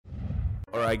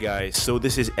Alright guys, so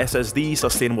this is SSD,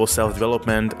 Sustainable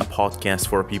Self-Development, a podcast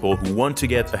for people who want to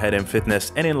get ahead in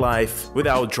fitness and in life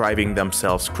without driving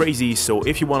themselves crazy. So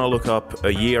if you want to look up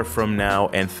a year from now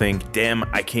and think, damn,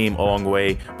 I came a long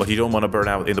way, but you don't want to burn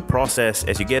out in the process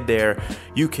as you get there,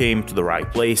 you came to the right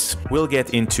place. We'll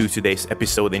get into today's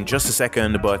episode in just a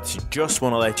second, but just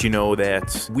want to let you know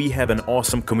that we have an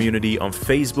awesome community on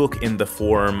Facebook in the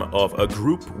form of a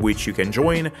group which you can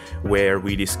join, where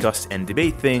we discuss and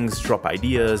debate things, drop ideas,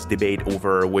 debate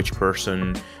over which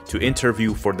person to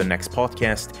interview for the next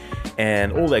podcast,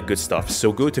 and all that good stuff.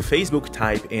 So go to Facebook,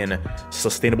 type in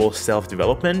Sustainable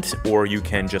Self-Development, or you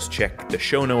can just check the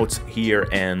show notes here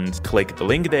and click the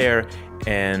link there,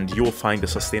 and you'll find the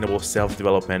Sustainable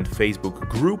Self-Development Facebook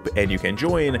group and you can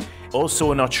join.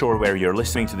 Also, not sure where you're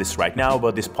listening to this right now,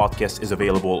 but this podcast is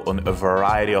available on a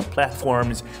variety of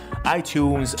platforms: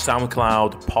 iTunes,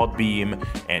 SoundCloud, Podbeam,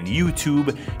 and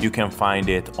YouTube. You can find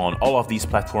it on all of these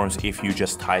platforms if you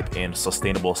just type in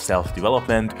Sustainable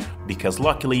Self-Development, because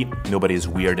luckily nobody is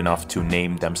weird enough to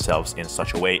name themselves in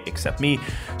such a way except me.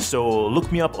 So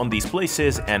look me up on these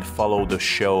places and follow the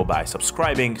show by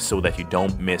subscribing so that you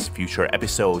don't miss future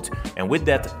episodes. And with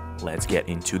that, let's get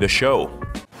into the show.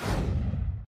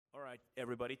 All right,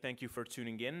 everybody, thank you for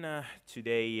tuning in.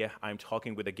 Today, I'm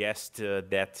talking with a guest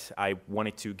that I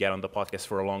wanted to get on the podcast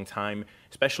for a long time,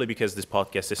 especially because this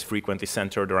podcast is frequently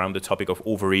centered around the topic of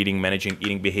overeating, managing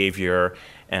eating behavior,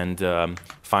 and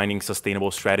finding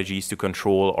sustainable strategies to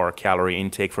control our calorie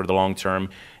intake for the long term.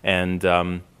 And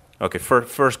okay,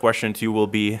 first question to you will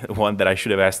be one that I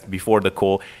should have asked before the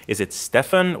call. Is it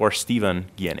Stephan or Stephan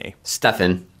Guyenet?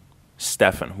 Stephan.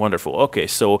 Stephan, wonderful. Okay,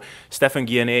 so Stephan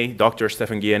Guyenet, Dr.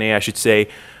 Stephan Guyenet, I should say,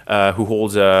 who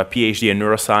holds a PhD in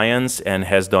neuroscience and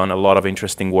has done a lot of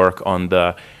interesting work on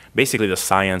basically the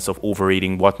science of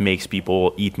overeating, what makes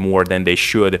people eat more than they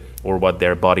should, or what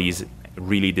their bodies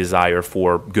really desire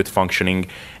for good functioning.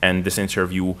 And this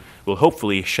interview will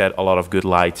hopefully shed a lot of good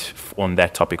light on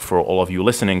that topic for all of you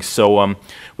listening. So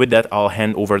with that, I'll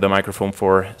hand over the microphone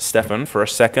for Stephan for a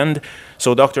second.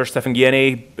 So Dr. Stephan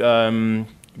Guyenet,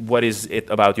 what is it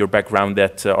about your background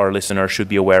that our listeners should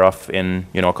be aware of in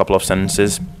a couple of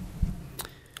sentences?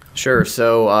 Sure.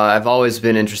 So I've always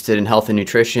been interested in health and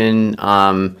nutrition.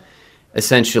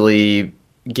 Essentially,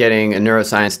 getting a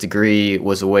neuroscience degree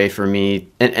was a way for me,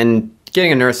 and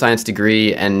getting a neuroscience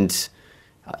degree and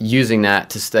using that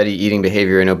to study eating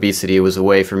behavior and obesity was a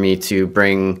way for me to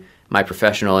bring my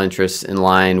professional interests in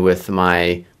line with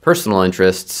my personal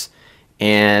interests.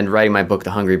 And writing my book,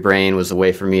 The Hungry Brain, was a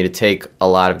way for me to take a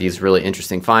lot of these really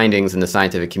interesting findings in the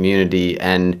scientific community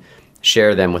and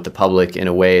share them with the public in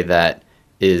a way that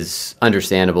is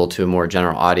understandable to a more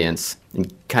general audience,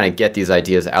 and kind of get these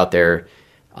ideas out there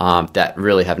that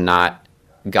really have not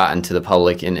gotten to the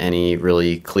public in any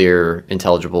really clear,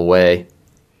 intelligible way.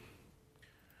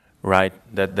 Right,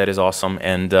 that is awesome.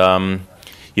 And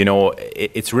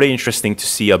it's really interesting to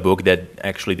see a book that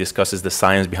actually discusses the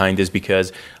science behind this,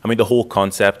 because the whole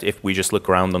concept, if we just look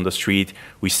around on the street,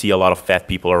 we see a lot of fat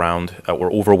people around,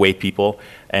 or overweight people.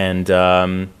 And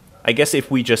I guess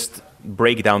if we just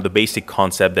break down the basic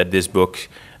concept that this book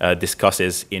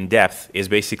discusses in depth, is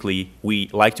basically we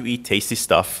like to eat tasty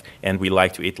stuff and we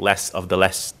like to eat less of the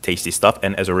less tasty stuff,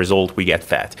 and as a result we get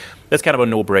fat. That's kind of a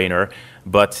no-brainer,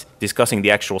 but discussing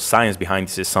the actual science behind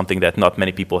this is something that not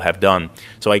many people have done.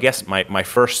 So I guess my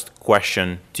first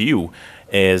question to you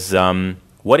is,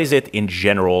 what is it in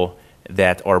general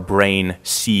that our brain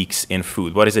seeks in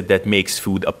food? What is it that makes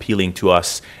food appealing to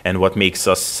us, and what makes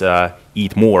us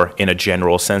eat more in a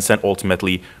general sense, and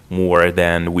ultimately more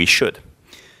than we should?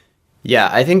 Yeah,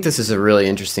 I think this is a really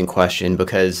interesting question,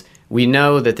 because we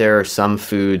know that there are some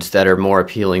foods that are more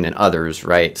appealing than others,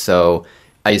 right? So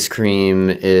ice cream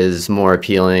is more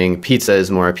appealing, pizza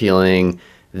is more appealing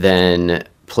than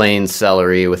plain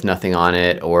celery with nothing on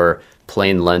it, or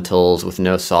plain lentils with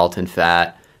no salt and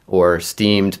fat, or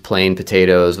steamed plain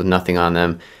potatoes with nothing on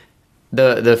them.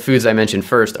 The foods I mentioned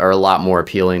first are a lot more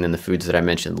appealing than the foods that I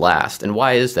mentioned last. And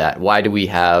why is that? Why do we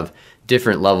have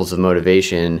different levels of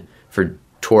motivation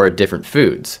toward different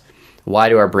foods? Why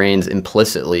do our brains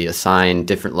implicitly assign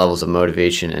different levels of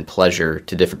motivation and pleasure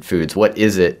to different foods? What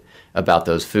is it about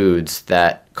those foods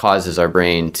that causes our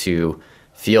brain to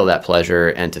feel that pleasure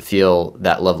and to feel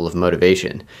that level of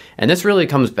motivation? And this really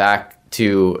comes back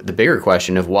to the bigger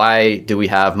question of, why do we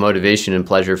have motivation and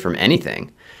pleasure from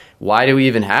anything? Why do we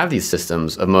even have these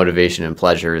systems of motivation and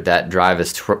pleasure that drive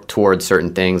us toward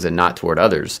certain things and not toward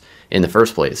others in the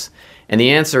first place? And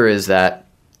the answer is that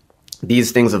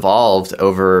these things evolved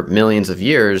over millions of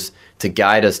years to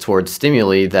guide us towards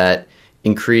stimuli that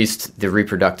increased the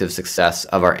reproductive success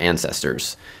of our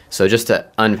ancestors. So just to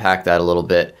unpack that a little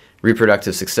bit,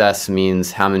 reproductive success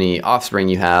means how many offspring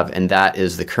you have, and that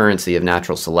is the currency of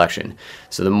natural selection.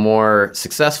 So the more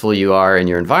successful you are in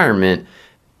your environment,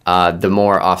 the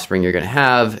more offspring you're going to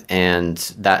have, and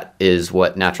that is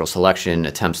what natural selection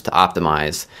attempts to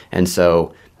optimize. And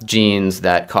so genes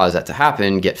that cause that to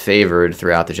happen get favored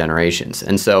throughout the generations.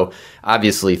 And so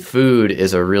obviously food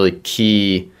is a really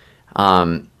key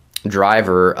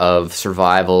driver of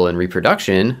survival and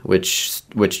reproduction, which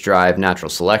drive natural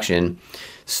selection.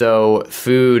 So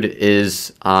food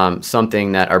is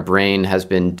something that our brain has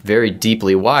been very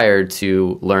deeply wired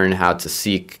to learn how to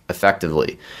seek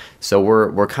effectively. So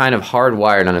we're kind of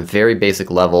hardwired on a very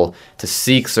basic level to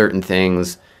seek certain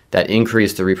things that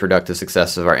increase the reproductive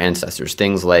success of our ancestors,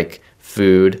 things like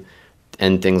food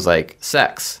and things like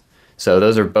sex. So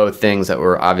those are both things that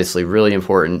were obviously really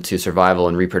important to survival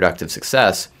and reproductive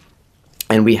success.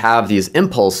 And we have these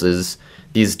impulses,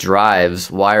 these drives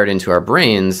wired into our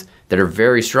brains that are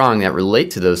very strong, that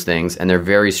relate to those things, and they're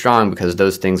very strong because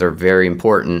those things are very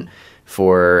important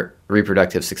for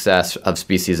reproductive success of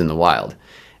species in the wild.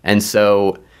 And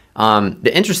so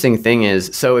the interesting thing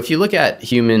is, so if you look at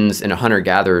humans in a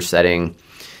hunter-gatherer setting,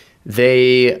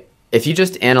 if you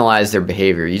just analyze their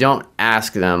behavior, you don't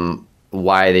ask them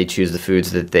why they choose the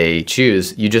foods that they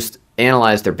choose, you just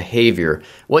analyze their behavior.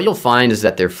 What you'll find is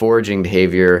that their foraging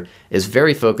behavior is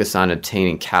very focused on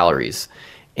obtaining calories.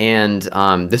 And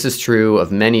this is true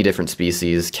of many different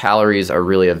species. Calories are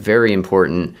really a very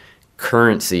important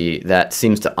currency that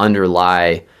seems to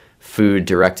underlie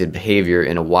food-directed behavior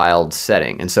in a wild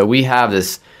setting. And so we have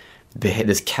this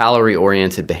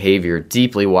calorie-oriented behavior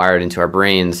deeply wired into our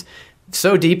brains,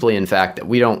 so deeply, in fact, that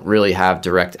we don't really have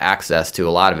direct access to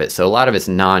a lot of it. So a lot of it's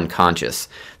non-conscious,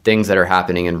 things that are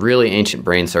happening in really ancient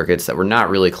brain circuits that we're not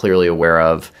really clearly aware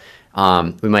of.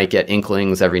 We might get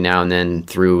inklings every now and then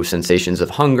through sensations of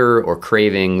hunger or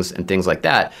cravings and things like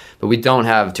that, but we don't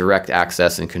have direct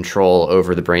access and control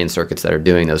over the brain circuits that are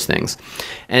doing those things.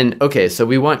 And okay, so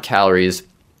we want calories,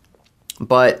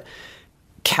 but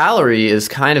calorie is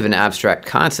kind of an abstract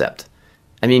concept.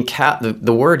 I mean,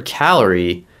 the word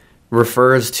calorie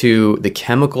refers to the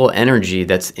chemical energy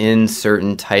that's in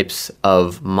certain types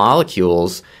of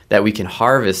molecules that we can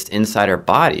harvest inside our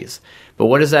bodies. But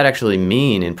what does that actually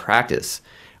mean in practice?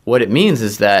 What it means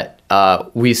is that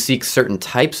we seek certain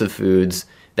types of foods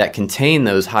that contain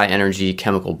those high energy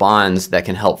chemical bonds that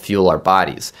can help fuel our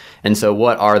bodies. And so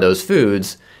what are those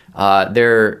foods?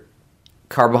 They're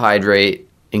carbohydrate,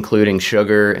 including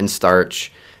sugar and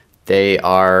starch. They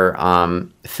are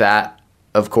fat,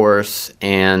 of course,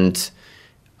 and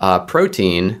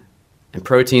protein. And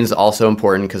protein is also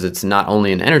important because it's not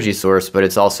only an energy source, but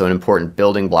it's also an important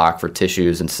building block for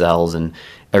tissues and cells and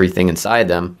everything inside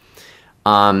them.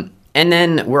 And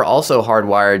then we're also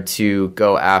hardwired to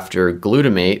go after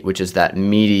glutamate, which is that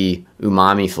meaty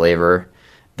umami flavor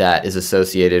that is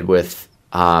associated with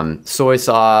soy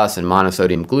sauce and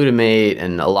monosodium glutamate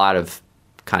and a lot of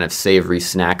kind of savory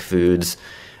snack foods.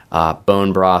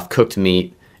 Bone broth, cooked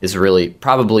meat is really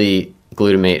probably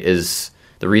glutamate is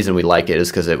the reason we like it is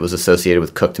because it was associated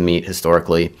with cooked meat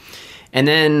historically. And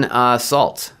then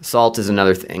salt. Salt is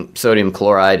another thing. Sodium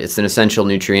chloride, it's an essential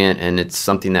nutrient, and it's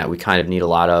something that we kind of need a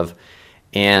lot of.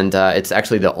 And it's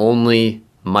actually the only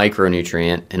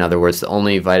micronutrient, in other words, the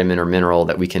only vitamin or mineral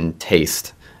that we can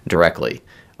taste directly.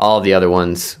 All of the other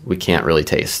ones we can't really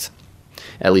taste,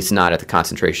 at least not at the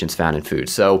concentrations found in food.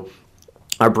 So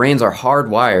our brains are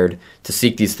hardwired to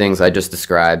seek these things I just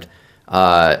described,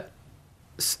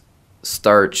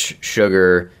 starch,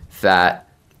 sugar, fat,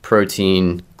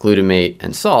 protein, glutamate,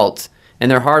 and salt, and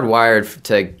they're hardwired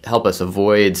to help us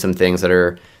avoid some things that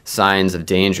are signs of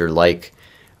danger, like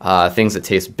things that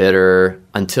taste bitter.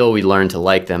 Until we learn to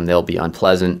like them, they'll be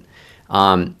unpleasant.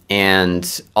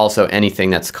 And also anything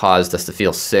that's caused us to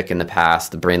feel sick in the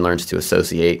past, the brain learns to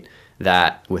associate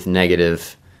that with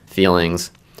negative feelings.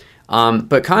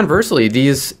 But conversely,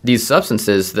 these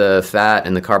substances, the fat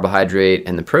and the carbohydrate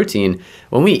and the protein,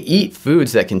 when we eat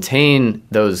foods that contain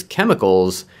those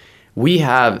chemicals, we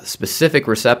have specific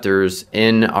receptors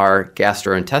in our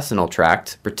gastrointestinal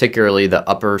tract, particularly the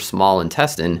upper small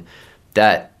intestine,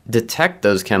 that detect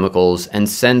those chemicals and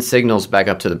send signals back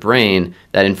up to the brain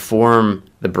that inform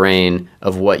the brain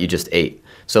of what you just ate.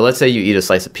 So let's say you eat a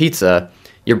slice of pizza,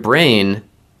 your brain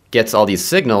gets all these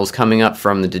signals coming up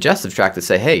from the digestive tract that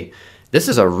say, hey, this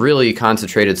is a really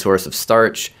concentrated source of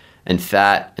starch and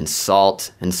fat and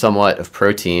salt and somewhat of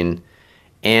protein.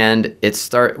 And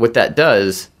what that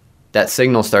does, that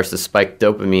signal starts to spike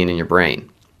dopamine in your brain.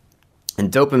 And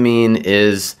dopamine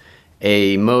is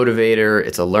a motivator,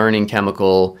 it's a learning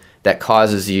chemical that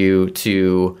causes you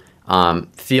to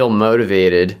feel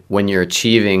motivated when you're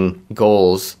achieving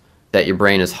goals that your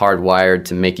brain is hardwired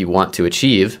to make you want to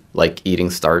achieve, like eating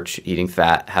starch, eating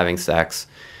fat, having sex.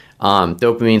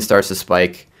 Dopamine starts to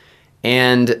spike.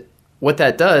 And what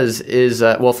that does is,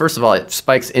 well, first of all, it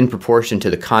spikes in proportion to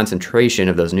the concentration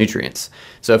of those nutrients.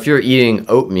 So if you're eating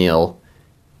oatmeal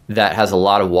that has a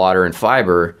lot of water and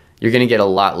fiber, you're going to get a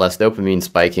lot less dopamine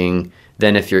spiking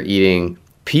than if you're eating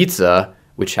pizza,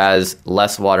 which has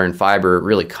less water and fiber,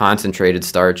 really concentrated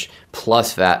starch,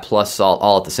 plus fat, plus salt,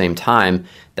 all at the same time.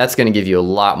 That's going to give you a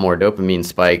lot more dopamine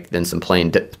spike than some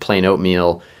plain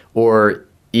oatmeal, or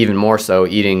even more so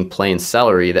eating plain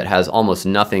celery that has almost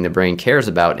nothing the brain cares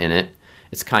about in it.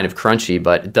 It's kind of crunchy,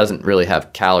 but it doesn't really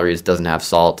have calories, doesn't have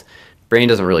salt. Brain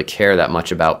doesn't really care that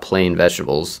much about plain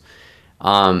vegetables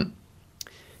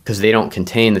because they don't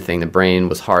contain the thing the brain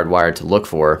was hardwired to look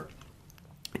for.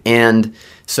 And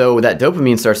so that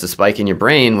dopamine starts to spike in your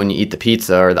brain when you eat the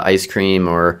pizza or the ice cream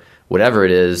or whatever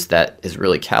it is that is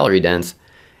really calorie dense.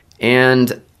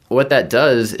 And what that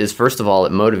does is, first of all,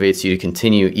 it motivates you to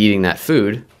continue eating that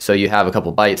food. So you have a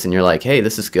couple bites and you're like, hey,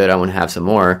 this is good, I want to have some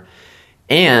more.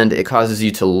 And it causes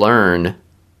you to learn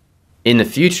in the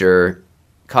future,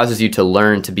 causes you to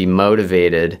learn to be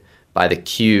motivated by the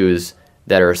cues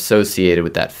that are associated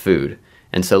with that food.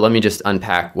 And so let me just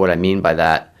unpack what I mean by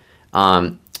that.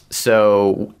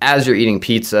 So as you're eating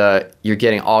pizza, you're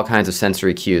getting all kinds of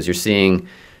sensory cues. You're seeing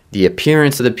the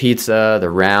appearance of the pizza, the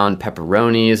round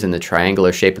pepperonis and the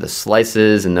triangular shape of the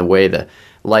slices and the way the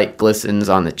light glistens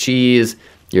on the cheese.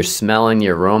 You're smelling the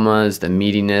aromas, the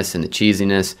meatiness and the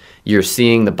cheesiness. You're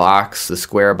seeing the box, the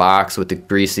square box with the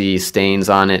greasy stains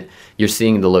on it. You're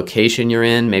seeing the location you're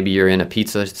in. Maybe you're in a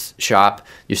pizza shop.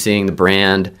 You're seeing the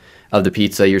brand of the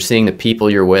pizza. You're seeing the people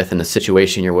you're with and the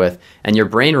situation you're with. And your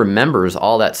brain remembers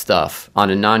all that stuff on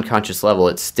a non-conscious level.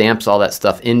 It stamps all that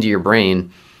stuff into your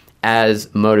brain as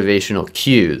motivational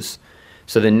cues.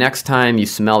 So the next time you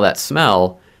smell that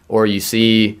smell, or you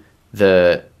see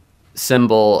the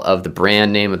symbol of the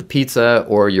brand name of the pizza,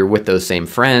 or you're with those same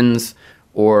friends,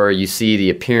 or you see the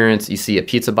appearance, you see a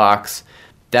pizza box,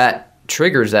 that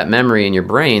triggers that memory in your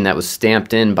brain that was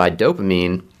stamped in by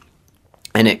dopamine,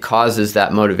 and it causes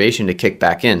that motivation to kick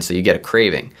back in, so you get a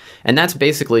craving. And that's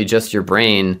basically just your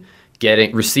brain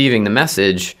receiving the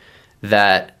message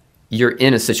that you're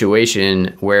in a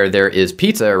situation where there is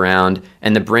pizza around,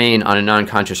 and the brain on a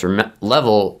non-conscious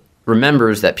level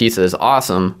remembers that pizza is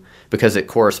awesome because it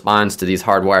corresponds to these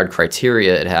hardwired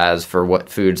criteria it has for what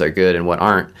foods are good and what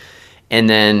aren't. And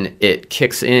then it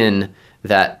kicks in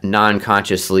that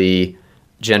non-consciously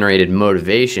generated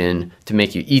motivation to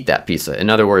make you eat that pizza. In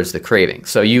other words, the craving.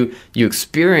 So you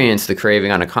experience the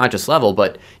craving on a conscious level,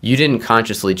 but you didn't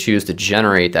consciously choose to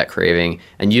generate that craving,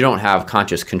 and you don't have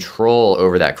conscious control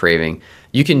over that craving.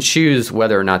 You can choose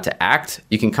whether or not to act.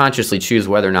 You can consciously choose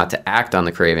whether or not to act on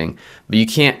the craving, but you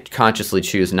can't consciously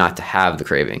choose not to have the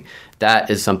craving. That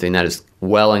is something that is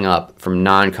welling up from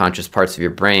non-conscious parts of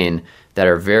your brain that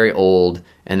are very old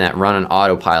and that run on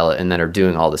autopilot and that are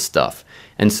doing all this stuff.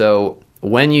 And so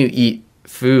when you eat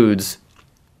foods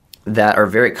that are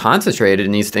very concentrated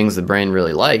in these things the brain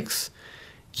really likes,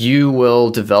 you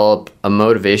will develop a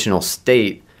motivational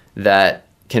state that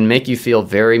can make you feel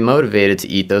very motivated to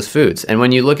eat those foods. And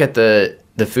when you look at the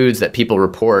foods that people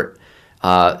report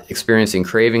experiencing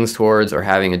cravings towards or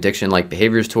having addiction-like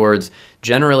behaviors towards,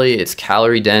 generally it's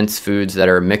calorie-dense foods that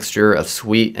are a mixture of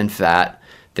sweet and fat,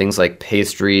 things like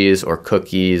pastries or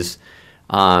cookies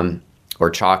or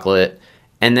chocolate.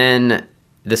 And then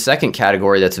the second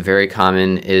category that's very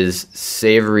common is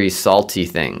savory, salty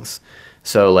things.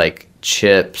 So like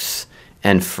chips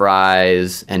and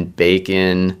fries and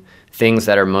bacon, things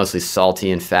that are mostly salty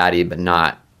and fatty but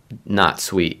not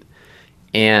sweet.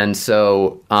 And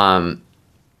so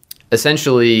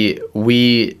essentially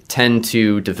we tend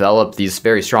to develop these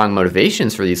very strong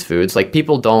motivations for these foods. Like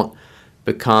people don't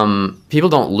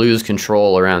lose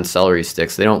control around celery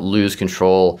sticks. They don't lose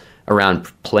control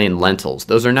around plain lentils.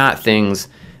 Those are not things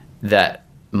that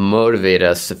motivate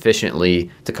us sufficiently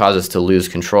to cause us to lose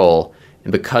control,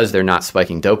 and because they're not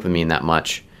spiking dopamine that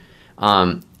much.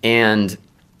 And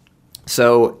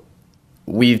so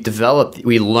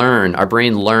our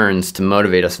brain learns to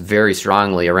motivate us very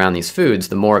strongly around these foods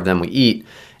the more of them we eat,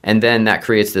 and then that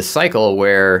creates this cycle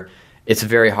where it's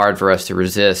very hard for us to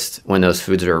resist when those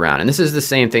foods are around. And this is the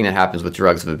same thing that happens with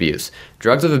drugs of abuse.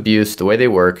 Drugs of abuse, the way they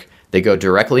work, they go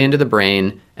directly into the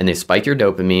brain and they spike your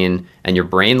dopamine, and your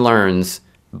brain learns,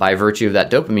 by virtue of that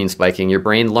dopamine spiking, your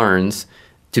brain learns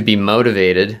to be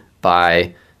motivated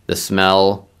by the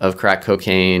smell of crack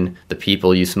cocaine, the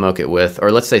people you smoke it with,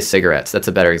 or let's say cigarettes. That's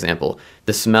a better example.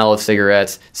 The smell of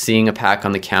cigarettes, seeing a pack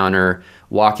on the counter,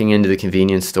 walking into the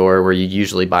convenience store where you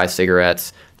usually buy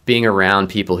cigarettes, being around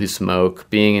people who smoke,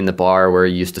 being in the bar where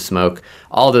you used to smoke,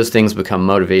 all those things become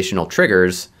motivational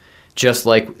triggers, just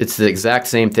like it's the exact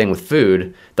same thing with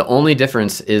food. The only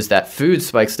difference is that food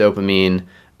spikes dopamine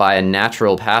by a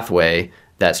natural pathway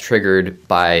that's triggered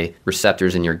by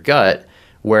receptors in your gut,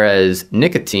 whereas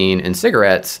nicotine and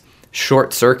cigarettes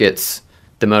short circuits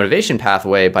the motivation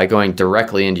pathway by going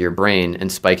directly into your brain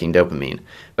and spiking dopamine.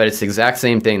 But it's the exact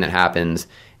same thing that happens,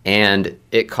 and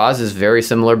it causes very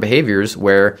similar behaviors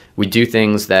where we do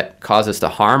things that cause us to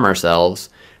harm ourselves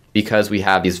because we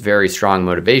have these very strong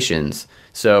motivations.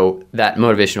 So that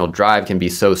motivational drive can be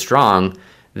so strong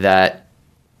that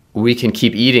we can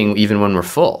keep eating even when we're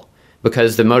full,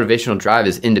 because the motivational drive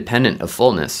is independent of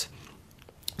fullness.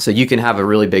 So you can have a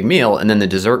really big meal, and then the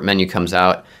dessert menu comes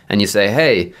out, and you say,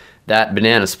 hey, that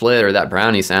banana split or that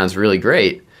brownie sounds really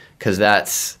great, because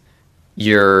that's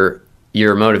your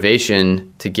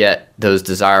motivation to get those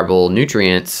desirable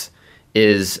nutrients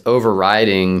is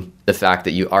overriding the fact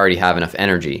that you already have enough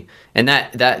energy. And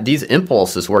that these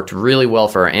impulses worked really well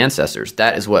for our ancestors.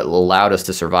 That is what allowed us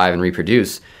to survive and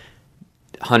reproduce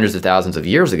hundreds of thousands of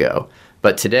years ago.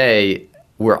 But today,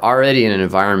 we're already in an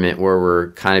environment where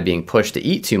we're kind of being pushed to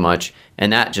eat too much,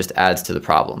 and that just adds to the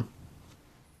problem.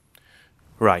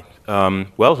 Right.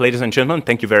 Well, ladies and gentlemen,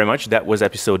 thank you very much. That was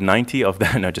episode 90 of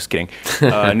that. No, just kidding.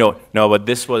 No, but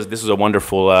this was a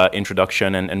wonderful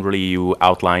introduction, and really you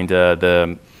outlined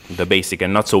the basic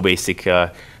and not so basic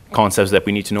concepts that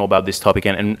we need to know about this topic.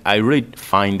 And I really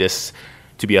find this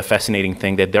to be a fascinating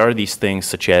thing, that there are these things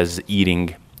such as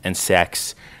eating and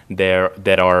sex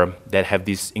that have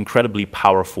this incredibly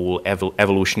powerful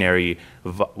evolutionary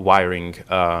wiring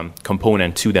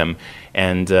component to them,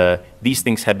 and these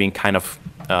things have been kind of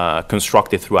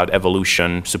constructed throughout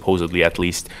evolution, supposedly at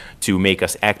least, to make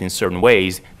us act in certain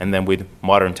ways. And then with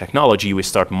modern technology, we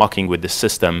start mucking with the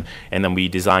system, and then we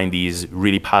design these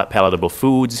really palatable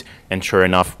foods, and sure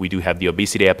enough, we do have the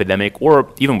obesity epidemic, or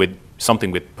even with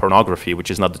something with pornography, which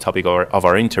is not the topic of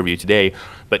our interview today,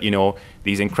 but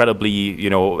these incredibly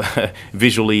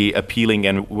visually appealing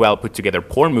and well put together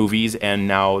porn movies, and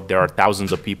now there are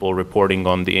thousands of people reporting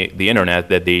on the internet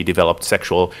that they developed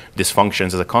sexual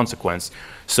dysfunctions as a consequence.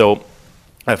 So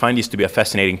I find this to be a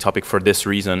fascinating topic for this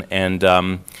reason, and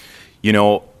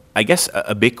I guess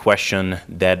a big question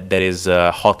that is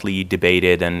hotly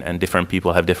debated, and different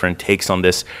people have different takes on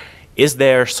this. Is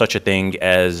there such a thing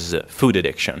as food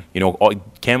addiction?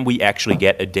 Can we actually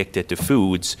get addicted to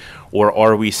foods, or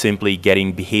are we simply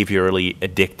getting behaviorally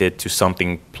addicted to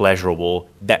something pleasurable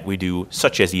that we do,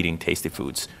 such as eating tasty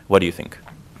foods? What do you think?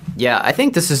 Yeah, I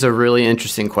think this is a really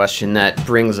interesting question that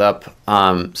brings up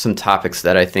some topics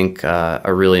that I think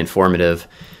are really informative.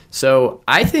 So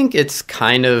I think it's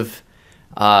kind of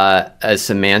a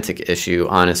semantic issue,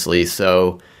 honestly.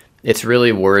 So it's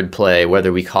really wordplay,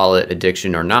 whether we call it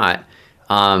addiction or not.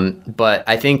 But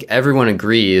I think everyone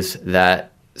agrees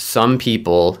that some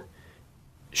people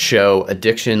show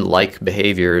addiction-like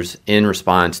behaviors in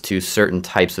response to certain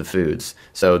types of foods.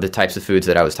 So the types of foods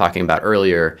that I was talking about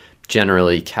earlier,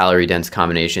 generally calorie-dense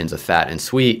combinations of fat and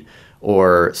sweet,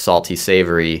 or salty,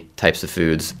 savory types of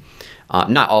foods.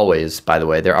 Not always, by the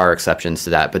way. There are exceptions to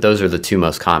that, but those are the two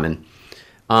most common.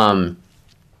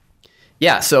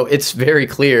 So it's very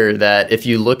clear that if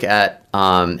you look at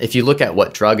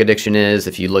what drug addiction is,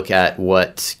 if you look at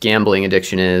what gambling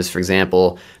addiction is, for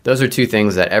example, those are two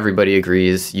things that everybody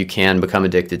agrees you can become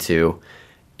addicted to.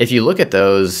 If you look at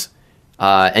those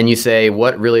and you say,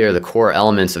 what really are the core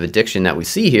elements of addiction that we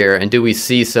see here, and do we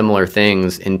see similar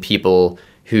things in people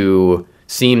who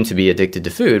seem to be addicted to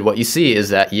food? What you see is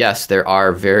that, yes, there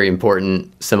are very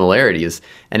important similarities.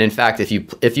 And in fact, if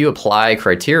you apply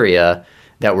criteria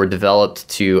that were developed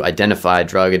to identify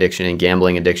drug addiction and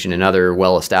gambling addiction and other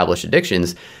well-established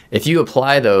addictions, if you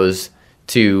apply those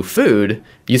to food,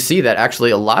 you see that actually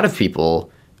a lot of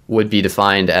people would be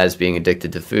defined as being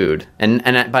addicted to food. And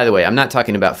by the way, I'm not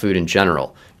talking about food in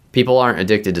general. People aren't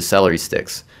addicted to celery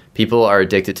sticks. People are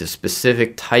addicted to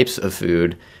specific types of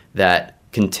food that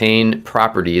contain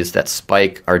properties that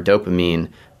spike our dopamine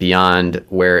beyond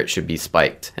where it should be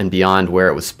spiked, and beyond where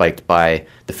it was spiked by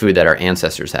the food that our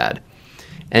ancestors had.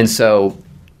 And so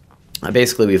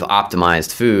basically we've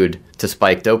optimized food to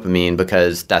spike dopamine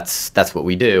because that's what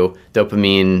we do.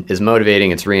 Dopamine is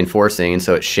motivating, it's reinforcing, and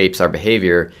so it shapes our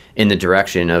behavior in the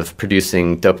direction of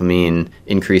producing dopamine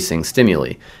increasing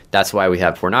stimuli. That's why we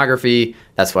have pornography,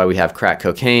 that's why we have crack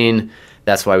cocaine,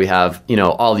 that's why we have,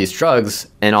 all these drugs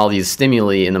and all these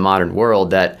stimuli in the modern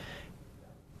world that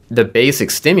the basic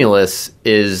stimulus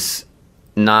is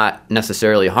not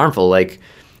necessarily harmful. Like,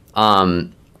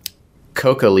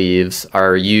 coca leaves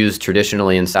are used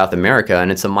traditionally in South America,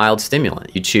 and it's a mild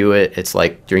stimulant. You chew it, it's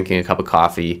like drinking a cup of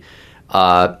coffee.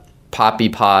 Poppy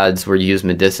pods were used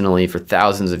medicinally for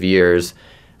thousands of years,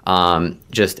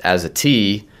 just as a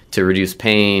tea to reduce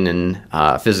pain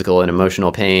and physical and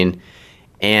emotional pain.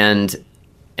 And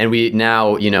we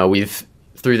now, we've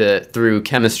through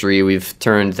chemistry, we've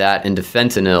turned that into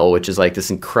fentanyl, which is like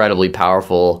this incredibly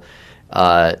powerful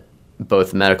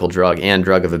both medical drug and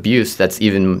drug of abuse that's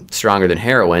even stronger than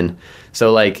heroin.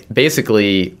 So like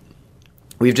basically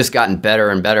we've just gotten better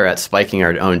and better at spiking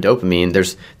our own dopamine.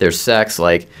 There's sex,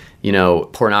 like,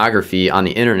 pornography on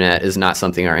the internet is not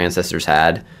something our ancestors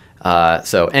had.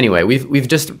 So anyway, we've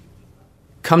just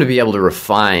come to be able to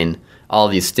refine all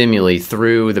these stimuli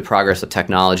through the progress of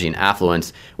technology and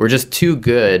affluence. We're just too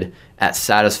good at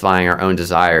satisfying our own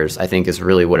desires, I think, is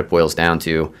really what it boils down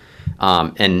to.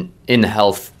 And in the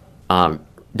health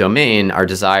domain, our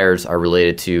desires are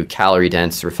related to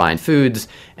calorie-dense refined foods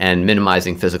and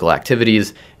minimizing physical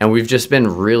activities. And we've just been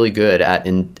really good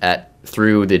at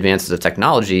through the advances of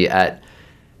technology at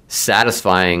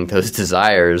satisfying those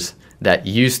desires that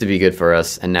used to be good for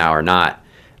us and now are not.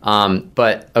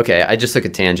 But okay, I just took a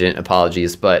tangent,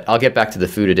 apologies, but I'll get back to the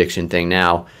food addiction thing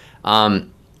now.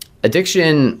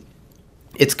 Addiction,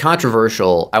 it's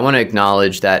controversial. I want to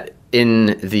acknowledge that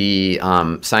in the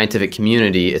scientific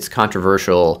community, it's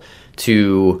controversial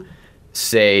to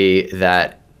say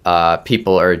that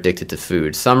people are addicted to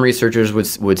food. Some researchers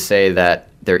would say that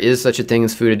there is such a thing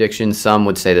as food addiction. Some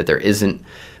would say that there isn't.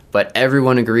 But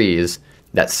everyone agrees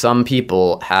that some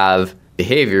people have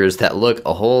behaviors that look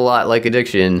a whole lot like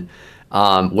addiction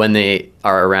when they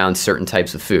are around certain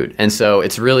types of food. And so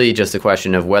it's really just a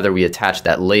question of whether we attach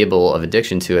that label of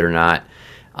addiction to it or not.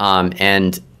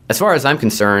 And as far as I'm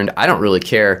concerned, I don't really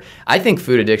care. I think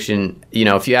food addiction,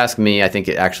 if you ask me, I think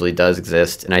it actually does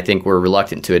exist. And I think we're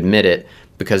reluctant to admit it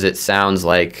because it sounds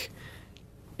like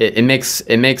it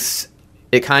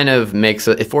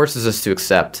forces us to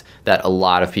accept that a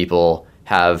lot of people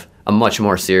have a much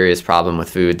more serious problem with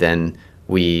food than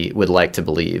we would like to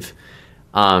believe.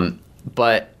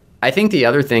 But I think the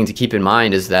other thing to keep in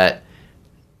mind is that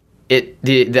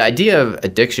the idea of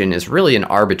addiction is really an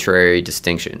arbitrary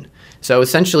distinction. So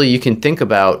essentially, you can think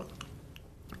about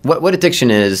what addiction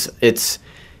is. It's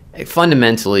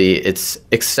fundamentally, it's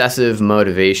excessive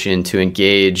motivation to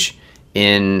engage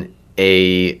in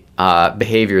a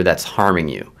behavior that's harming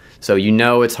you. So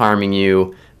it's harming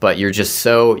you, but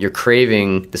you're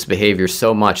craving this behavior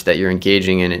so much that you're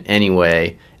engaging in it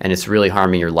anyway, and it's really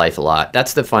harming your life a lot.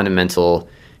 That's the fundamental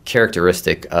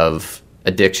characteristic of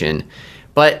addiction.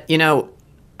 But,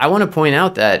 I want to point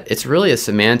out that it's really a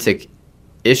semantic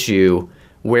issue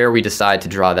where we decide to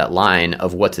draw that line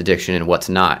of what's addiction and what's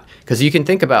not. Because you can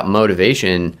think about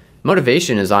motivation.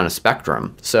 Motivation is on a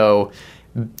spectrum. So,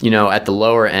 at the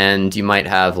lower end, you might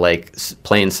have like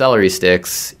plain celery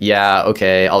sticks. Yeah,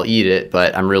 okay, I'll eat it,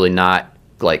 but I'm really not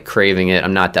like craving it.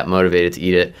 I'm not that motivated to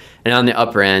eat it. And on the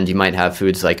upper end, you might have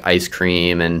foods like ice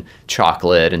cream and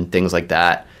chocolate and things like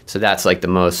that. So that's like the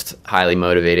most highly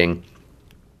motivating.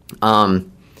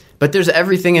 But there's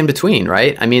everything in between,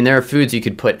 right? I mean, there are foods you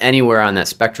could put anywhere on that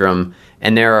spectrum,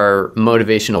 and there are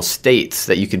motivational states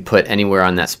that you could put anywhere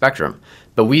on that spectrum.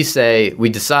 But we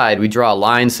draw a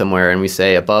line somewhere, and we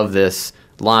say above this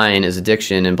line is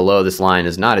addiction and below this line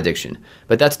is not addiction.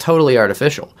 But that's totally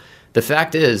artificial. The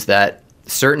fact is that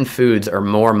certain foods are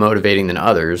more motivating than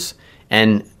others,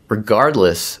 and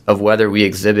regardless of whether we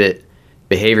exhibit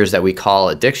behaviors that we call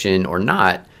addiction or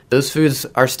not, those foods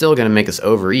are still going to make us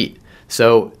overeat.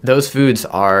 So those foods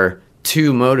are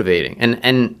too motivating.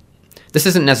 And this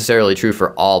isn't necessarily true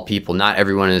for all people. Not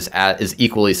everyone is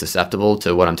equally susceptible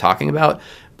to what I'm talking about.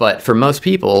 But for most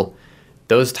people,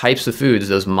 those types of foods,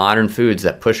 those modern foods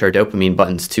that push our dopamine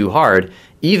buttons too hard,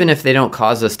 even if they don't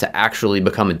cause us to actually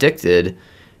become addicted,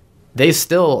 they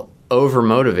still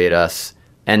over-motivate us,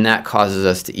 and that causes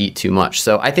us to eat too much.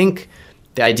 So I think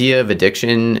the idea of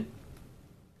addiction,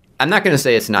 I'm not going to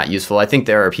say it's not useful. I think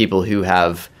there are people who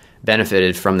have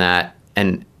benefited from that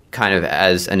and kind of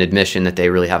as an admission that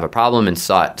they really have a problem and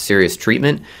sought serious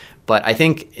treatment. But I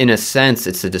think in a sense,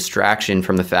 it's a distraction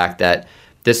from the fact that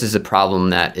this is a problem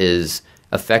that is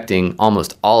affecting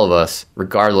almost all of us,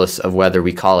 regardless of whether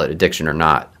we call it addiction or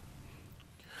not.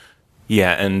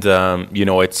 Yeah, and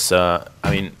it's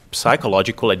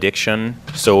psychological addiction.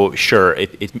 So sure,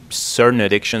 certain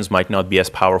addictions might not be as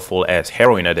powerful as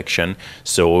heroin addiction.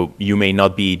 So you may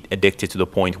not be addicted to the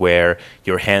point where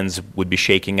your hands would be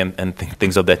shaking and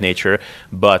things of that nature.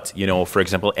 But for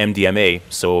example, MDMA,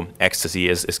 so ecstasy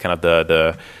is kind of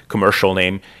the commercial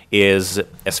name, is,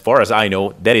 as far as I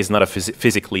know, that is not a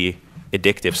physically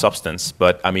addictive substance,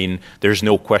 but there's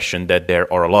no question that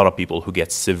there are a lot of people who get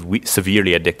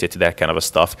severely addicted to that kind of a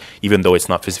stuff, even though it's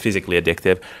not physically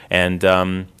addictive. And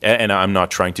I'm not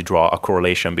trying to draw a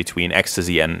correlation between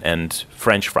ecstasy and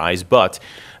French fries, but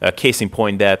case in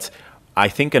point that I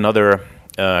think another,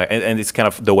 and it's kind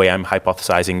of the way I'm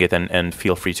hypothesizing it, and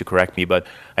feel free to correct me, but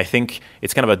I think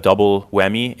it's kind of a double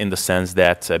whammy in the sense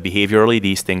that behaviorally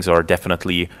these things are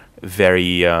definitely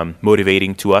very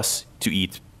motivating to us to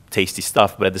eat tasty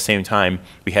stuff, but at the same time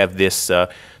we have this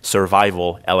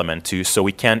survival element too, so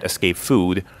we can't escape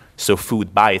food. So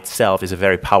food by itself is a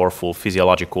very powerful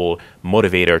physiological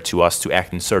motivator to us to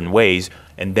act in certain ways,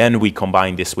 and then we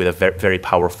combine this with a very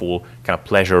powerful kind of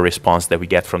pleasure response that we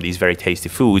get from these very tasty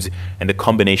foods, and the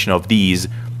combination of these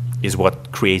is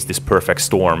what creates this perfect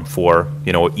storm for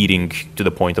eating to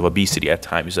the point of obesity at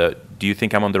times. Do you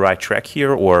think I'm on the right track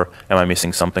here, or am I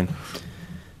missing something?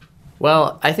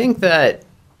 Well, I think that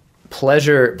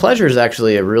Pleasure is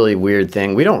actually a really weird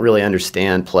thing. We don't really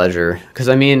understand pleasure because,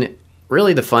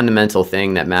 really the fundamental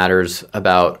thing that matters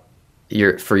about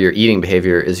for your eating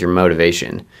behavior is your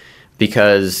motivation,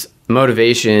 because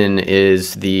motivation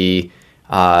is the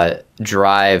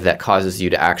drive that causes you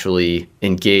to actually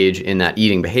engage in that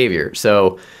eating behavior.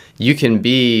 So you can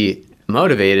be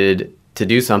motivated to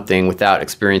do something without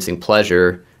experiencing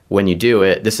pleasure when you do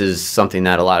it. This is something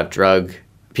that a lot of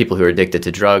people who are addicted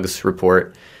to drugs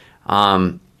report.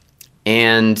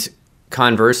 And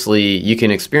conversely, you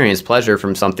can experience pleasure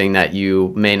from something that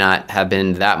you may not have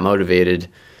been that motivated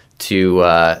to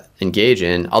engage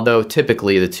in, although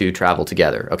typically the two travel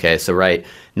together. Okay, so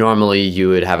normally you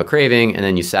would have a craving and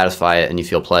then you satisfy it and you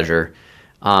feel pleasure.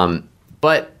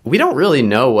 But we don't really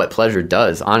know what pleasure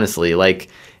does, honestly.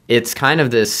 It's kind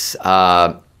of this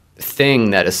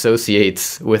thing that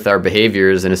associates with our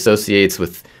behaviors and associates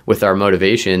with our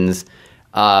motivations.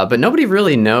 But nobody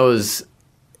really knows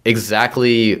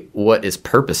exactly what its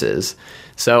purpose is.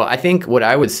 So I think what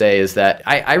I would say is that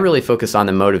I really focus on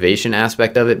the motivation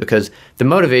aspect of it, because the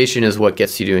motivation is what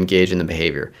gets you to engage in the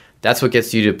behavior. That's what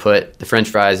gets you to put the French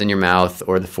fries in your mouth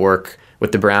or the fork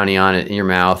with the brownie on it in your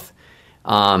mouth.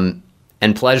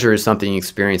 And pleasure is something you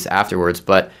experience afterwards.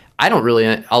 But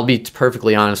I'll be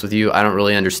perfectly honest with you, I don't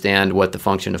really understand what the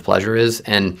function of pleasure is.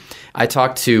 And I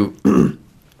talked to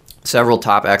several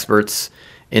top experts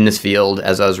in this field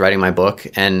as I was writing my book,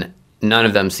 and none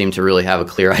of them seem to really have a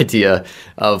clear idea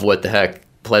of what the heck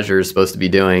pleasure is supposed to be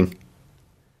doing.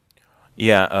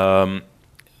 Yeah.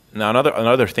 Now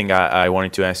another thing I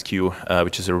wanted to ask you,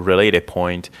 which is a related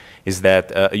point, is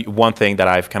that one thing that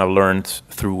I've kind of learned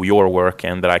through your work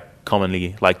and that I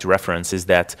commonly like to reference is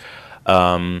that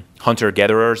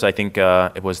hunter-gatherers, I think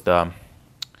it was the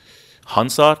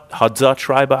Hadza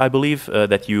tribe, I believe,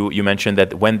 that you mentioned,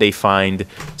 that when they find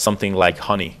something like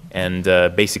honey, and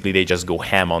basically they just go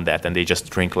ham on that, and they just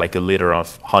drink like a liter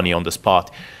of honey on the spot.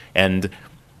 And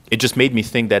it just made me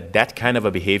think that kind of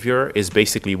a behavior is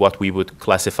basically what we would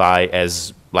classify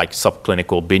as like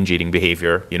subclinical binge eating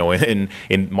behavior,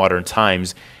 in modern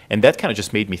times. And that kind of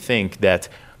just made me think that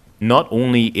not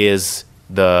only is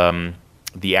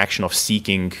the action of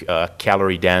seeking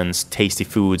calorie-dense, tasty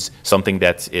foods something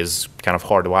that is kind of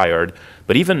hardwired,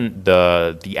 but even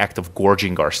the act of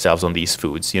gorging ourselves on these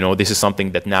foods. This is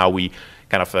something that now we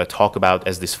kind of talk about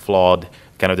as this flawed,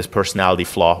 kind of this personality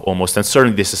flaw almost. And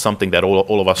certainly this is something that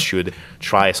all of us should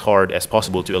try as hard as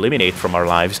possible to eliminate from our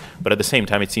lives. But at the same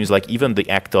time, it seems like even the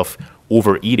act of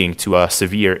overeating to a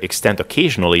severe extent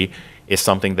occasionally is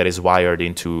something that is wired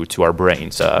into our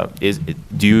brains.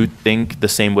 Do you think the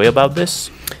same way about this?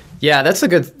 Yeah, that's a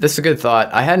good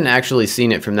thought. I hadn't actually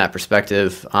seen it from that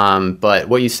perspective, but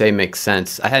what you say makes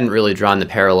sense. I hadn't really drawn the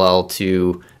parallel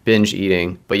to binge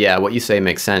eating, but yeah, what you say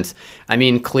makes sense.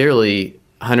 Clearly,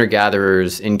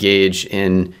 hunter-gatherers engage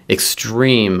in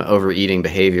extreme overeating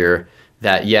behavior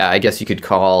that, yeah, I guess you could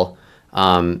call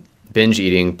binge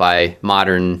eating by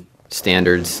modern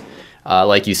standards.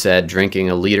 Like you said, drinking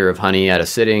a liter of honey at a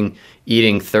sitting,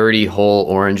 eating 30 whole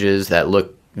oranges that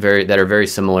are very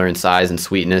similar in size and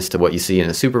sweetness to what you see in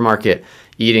a supermarket,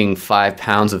 eating 5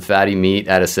 pounds of fatty meat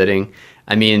at a sitting.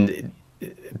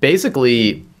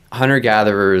 Basically,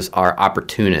 hunter-gatherers are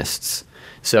opportunists.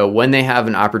 So when they have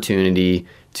an opportunity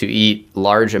to eat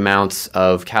large amounts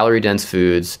of calorie-dense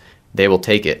foods, they will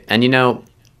take it. And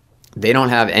They don't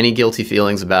have any guilty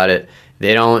feelings about it.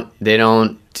 They don't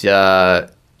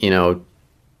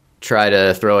try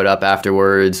to throw it up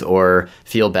afterwards or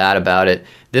feel bad about it.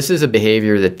 This is a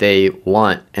behavior that they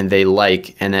want and they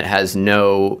like, and that has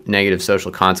no negative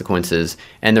social consequences.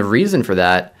 And the reason for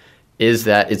that is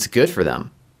that it's good for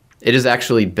them. It is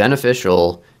actually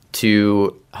beneficial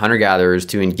to hunter-gatherers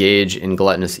to engage in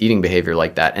gluttonous eating behavior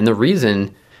like that. And the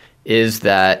reason is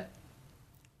that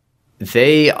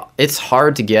it's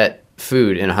hard to get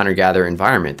food in a hunter-gatherer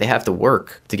environment. They have to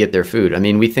work to get their food. I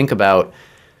mean, we think about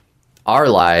our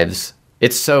lives.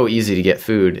 It's so easy to get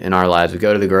food in our lives. We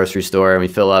go to the grocery store and we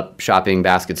fill up shopping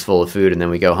baskets full of food, and then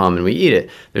we go home and we eat it.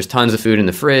 There's tons of food in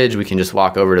the fridge. We can just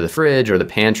walk over to the fridge or the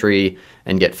pantry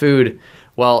and get food.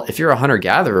 Well, if you're a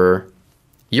hunter-gatherer,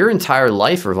 your entire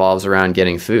life revolves around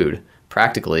getting food,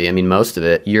 practically. I mean, most of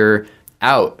it. You're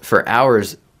out for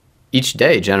hours each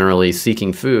day, generally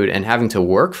seeking food and having to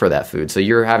work for that food. So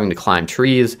you're having to climb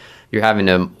trees. You're having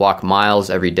to walk miles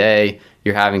every day.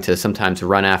 You're having to sometimes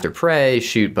run after prey,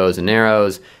 shoot bows and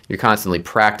arrows. You're constantly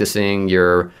practicing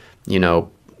your,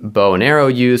 bow and arrow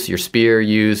use, your spear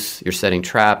use. You're setting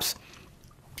traps.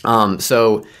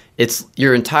 So it's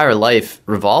your entire life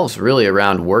revolves really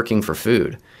around working for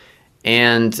food.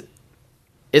 And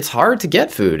it's hard to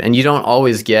get food, and you don't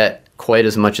always get quite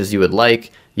as much as you would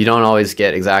like. You don't always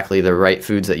get exactly the right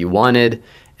foods that you wanted.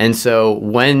 And so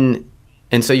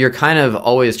you're kind of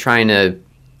always trying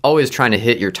to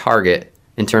hit your target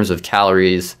in terms of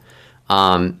calories.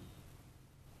 And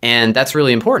that's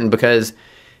really important because,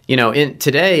 in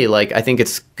today, like, I think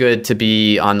it's good to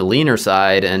be on the leaner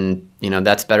side, and,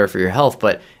 that's better for your health.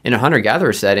 But in a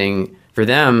hunter-gatherer setting, for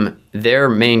them, their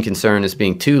main concern is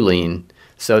being too lean.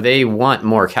 So they want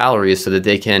more calories so that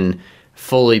they can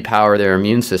fully power their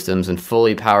immune systems and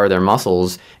fully power their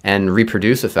muscles and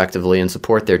reproduce effectively and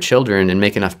support their children and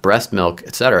make enough breast milk,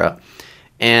 etc.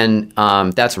 And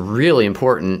that's really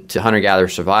important to hunter-gatherer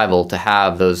survival, to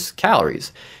have those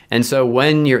calories. And so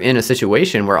when you're in a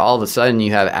situation where all of a sudden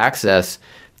you have access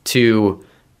to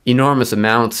enormous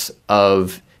amounts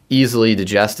of easily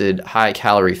digested,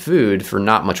 high-calorie food for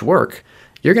not much work,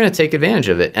 you're going to take advantage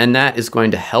of it. And that is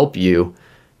going to help you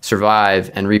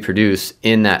survive and reproduce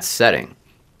in that setting.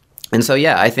 And so,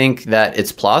 yeah, I think that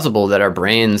it's plausible that our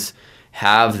brains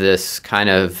have this kind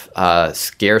of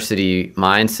scarcity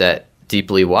mindset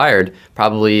deeply wired,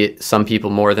 probably some people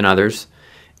more than others,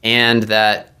 and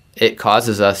that it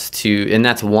causes us to, and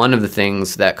that's one of the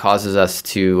things that causes us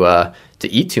to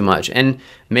eat too much. And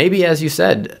maybe, as you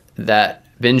said, that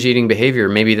binge eating behavior,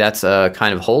 maybe that's a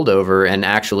kind of holdover and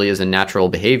actually is a natural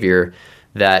behavior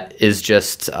that is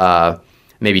just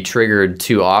maybe triggered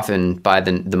too often by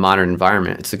the modern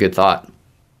environment. It's a good thought.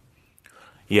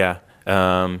 Yeah.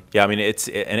 I mean, it's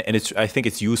I think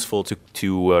it's useful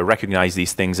to recognize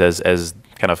these things as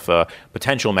kind of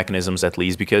potential mechanisms, at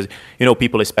least, because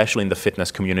people, especially in the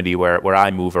fitness community where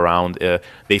I move around,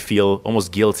 they feel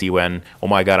almost guilty when, oh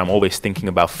my God, I'm always thinking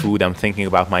about food, I'm thinking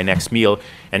about my next meal.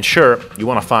 And sure, you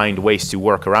want to find ways to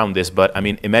work around this, but I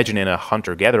mean, imagine in a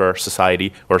hunter-gatherer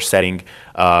society or setting,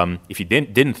 if you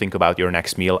didn't think about your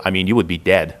next meal, I mean, you would be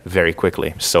dead very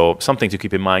quickly. So something to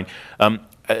keep in mind.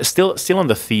 Still on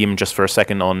the theme, just for a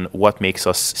second, on what makes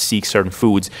us seek certain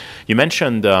foods. You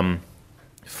mentioned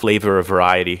flavor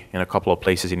variety in a couple of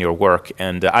places in your work,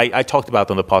 and I talked about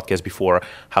on the podcast before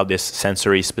how this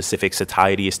sensory-specific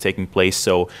satiety is taking place.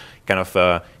 So, kind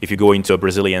of, if you go into a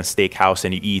Brazilian steakhouse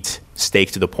and you eat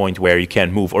steak to the point where you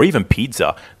can't move, or even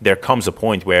pizza, there comes a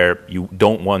point where you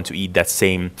don't want to eat that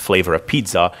same flavor of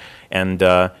pizza, and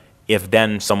if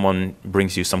then someone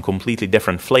brings you some completely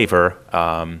different flavor,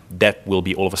 that will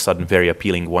be all of a sudden very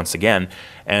appealing once again.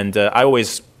 And I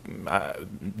always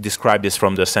describe this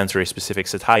from the sensory-specific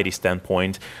satiety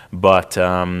standpoint, but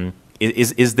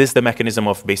is this the mechanism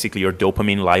of basically your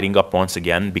dopamine lighting up once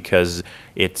again because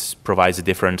it provides a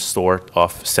different sort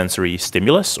of sensory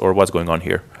stimulus, or what's going on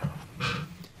here?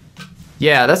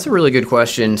 Yeah, that's a really good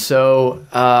question. So,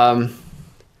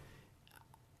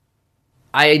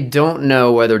 I don't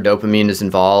know whether dopamine is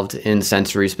involved in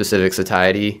sensory-specific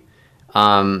satiety.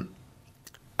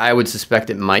 I would suspect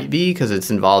it might be because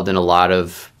it's involved in a lot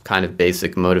of kind of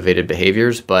basic motivated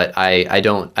behaviors, but I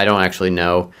don't actually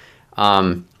know.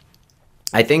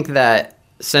 I think that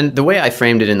the way I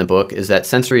framed it in the book is that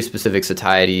sensory-specific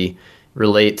satiety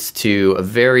relates to a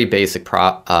very basic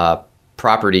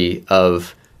property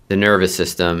of the nervous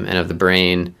system and of the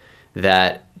brain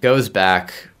that goes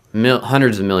back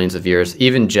hundreds of millions of years.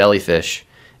 Even jellyfish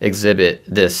exhibit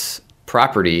this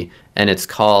property, and it's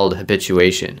called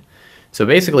habituation. So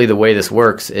basically the way this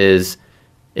works is,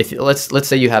 let's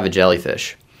say you have a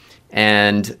jellyfish,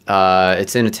 and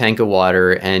it's in a tank of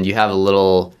water, and you have a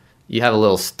little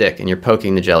stick, and you're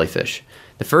poking the jellyfish.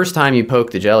 The first time you poke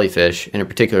the jellyfish in a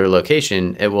particular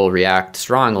location, it will react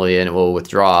strongly and it will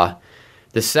withdraw.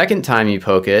 The second time you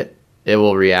poke it, it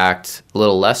will react a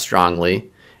little less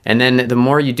strongly. And then the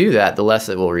more you do that, the less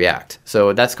it will react.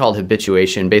 So that's called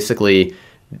habituation. Basically,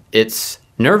 its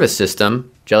nervous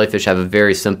system, jellyfish have a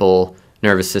very simple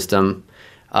nervous system.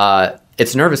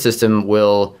 Its nervous system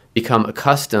will become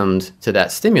accustomed to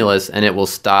that stimulus and it will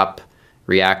stop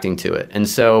reacting to it. And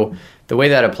so the way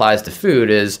that applies to food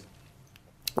is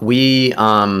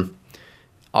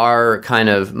our kind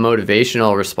of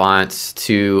motivational response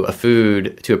to a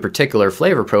food, to a particular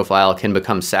flavor profile, can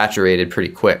become saturated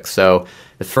pretty quick. So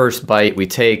the first bite we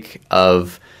take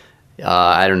of,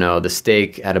 the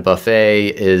steak at a buffet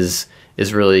is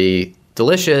really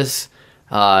delicious.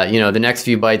 The next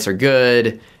few bites are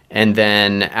good. And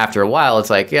then after a while, it's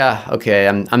like, yeah, okay,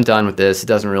 I'm done with this. It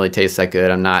doesn't really taste that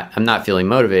good. I'm not feeling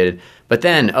motivated. But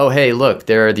then, oh, hey, look,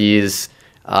 there are these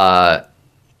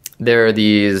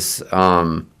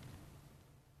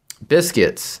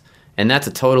biscuits, and that's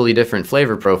a totally different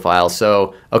flavor profile.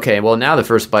 So, okay, well, now the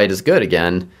first bite is good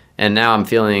again, and now I'm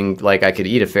feeling like I could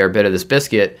eat a fair bit of this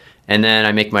biscuit, and then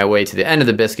I make my way to the end of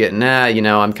the biscuit, and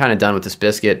I'm kind of done with this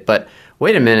biscuit, but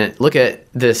wait a minute, look at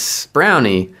this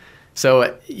brownie.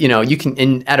 So, you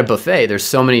can, at a buffet, there's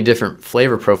so many different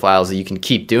flavor profiles that you can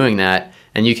keep doing that,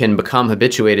 and you can become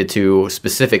habituated to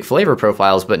specific flavor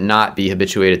profiles, but not be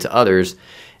habituated to others.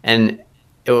 And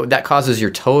that causes your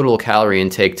total calorie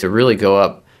intake to really go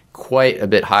up quite a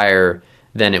bit higher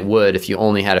than it would if you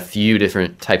only had a few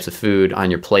different types of food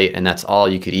on your plate and that's all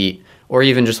you could eat, or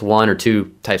even just one or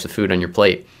two types of food on your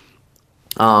plate.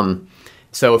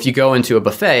 So if you go into a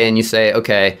buffet and you say,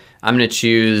 okay, I'm going to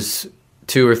choose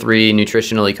 2 or 3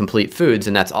 nutritionally complete foods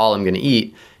and that's all I'm going to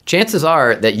eat, chances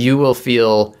are that you will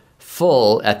feel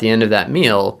full at the end of that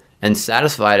meal and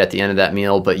satisfied at the end of that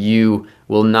meal, but you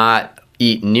will not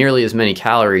eat nearly as many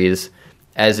calories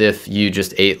as if you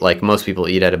just ate like most people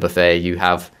eat at a buffet. You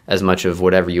have as much of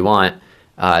whatever you want,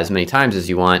 as many times as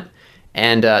you want.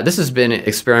 And this has been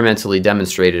experimentally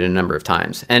demonstrated a number of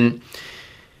times. And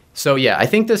so, yeah, I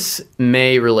think this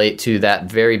may relate to that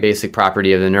very basic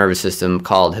property of the nervous system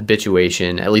called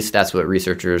habituation. At least that's what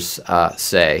researchers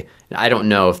say. I don't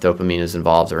know if dopamine is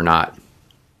involved or not.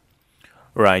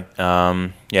 Right.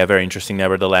 Yeah, very interesting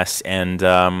nevertheless. And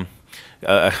kind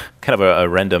of a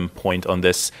random point on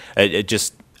this.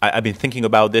 I've been thinking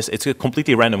about this. It's a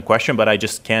completely random question, but I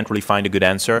just can't really find a good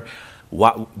answer.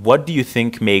 What do you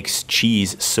think makes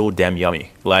cheese so damn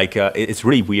yummy? Like, it's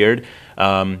really weird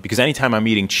because anytime I'm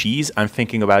eating cheese, I'm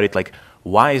thinking about it like,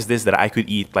 why is this that I could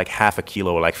eat like half a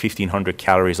kilo, like 1,500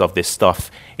 calories of this stuff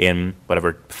in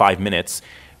whatever 5 minutes?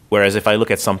 Whereas if I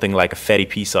look at something like a fatty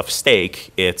piece of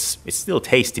steak, it's still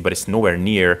tasty, but it's nowhere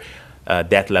near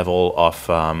that level of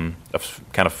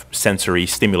kind of sensory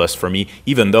stimulus for me,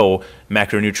 even though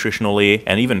macronutritionally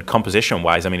and even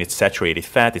composition-wise, I mean, it's saturated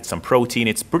fat, it's some protein,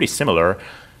 it's pretty similar.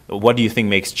 What do you think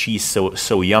makes cheese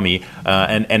so yummy?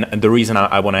 And the reason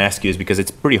I want to ask you is because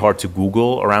it's pretty hard to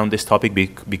Google around this topic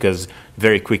because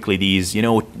very quickly these,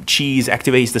 cheese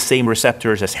activates the same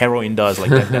receptors as heroin does,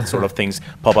 like that sort of things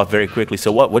pop up very quickly.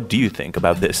 So what do you think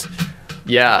about this?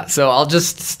 Yeah, so I'll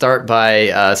just start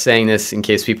by saying this in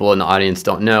case people in the audience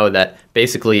don't know, that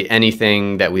basically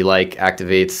anything that we like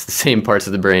activates the same parts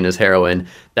of the brain as heroin.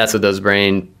 That's what those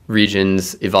brain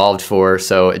regions evolved for,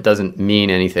 so it doesn't mean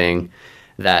anything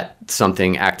that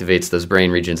something activates those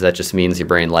brain regions. That just means your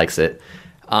brain likes it.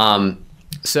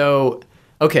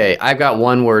 Okay, I've got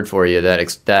one word for you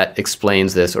that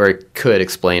explains this, or it could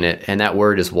explain it, and that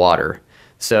word is water.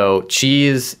 So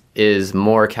cheese is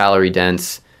more calorie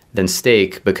dense than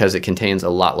steak because it contains a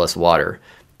lot less water.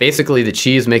 Basically, the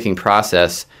cheese making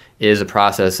process is a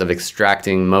process of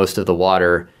extracting most of the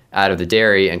water out of the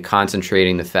dairy and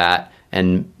concentrating the fat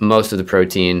and most of the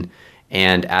protein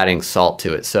and adding salt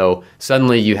to it. So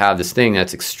suddenly you have this thing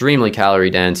that's extremely calorie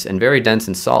dense and very dense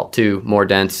in salt too, more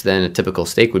dense than a typical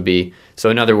steak would be. So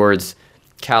in other words,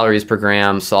 calories per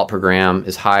gram, salt per gram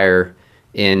is higher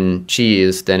in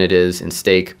cheese than it is in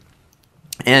steak.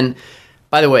 And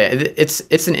by the way,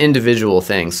 it's an individual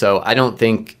thing, so I don't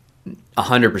think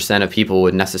 100% of people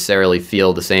would necessarily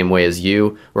feel the same way as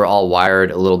you. We're all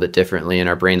wired a little bit differently, and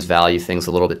our brains value things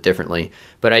a little bit differently.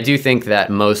 But I do think that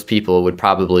most people would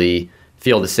probably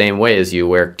feel the same way as you,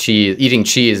 where eating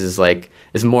cheese is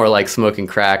more like smoking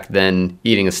crack than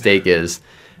eating a steak is.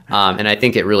 And I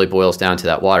think it really boils down to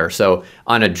that water. So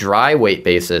on a dry weight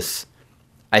basis,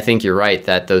 I think you're right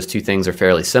that those two things are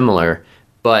fairly similar.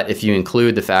 But if you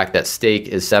include the fact that steak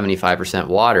is 75%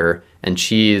 water and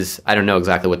cheese, I don't know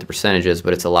exactly what the percentage is,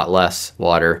 but it's a lot less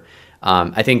water.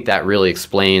 I think that really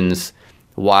explains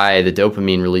why the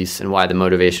dopamine release and why the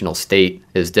motivational state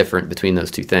is different between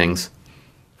those two things.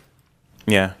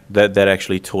 Yeah, that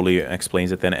actually totally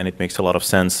explains it then, and it makes a lot of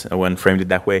sense when framed it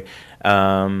that way.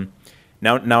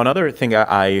 Now another thing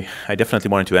I definitely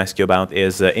wanted to ask you about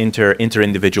is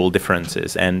inter-individual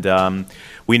differences, and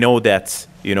we know that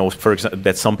for example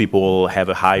that some people have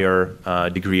a higher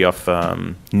degree of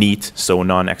NEAT, so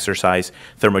non-exercise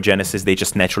thermogenesis. They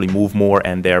just naturally move more,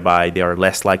 and thereby they are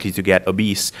less likely to get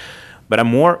obese. But I'm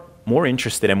more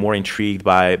interested and more intrigued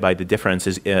by the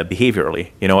differences behaviorally,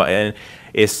 and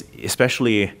is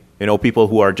especially people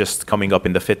who are just coming up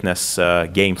in the fitness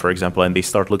game, for example, and they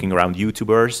start looking around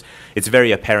YouTubers. It's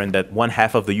very apparent that one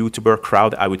half of the YouTuber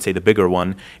crowd, I would say the bigger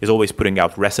one, is always putting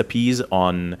out recipes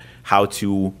on how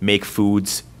to make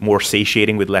foods more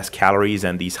satiating with less calories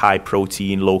and these high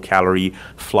protein, low calorie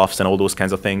fluffs and all those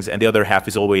kinds of things. And the other half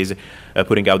is always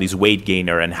putting out these weight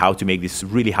gainer and how to make these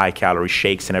really high calorie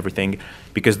shakes and everything,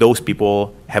 because those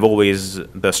people have always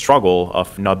the struggle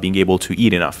of not being able to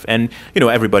eat enough. And,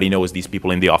 everybody knows these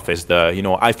people in the office,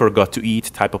 the, I forgot to eat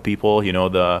type of people,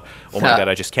 the, oh my God,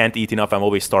 I just can't eat enough, I'm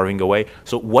always starving away.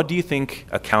 So what do you think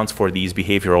accounts for these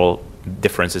behavioral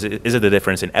differences? Is it the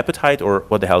difference in appetite, or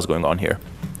what the hell is going on here?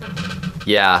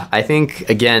 Yeah, I think,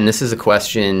 again, this is a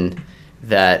question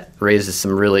that raises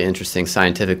some really interesting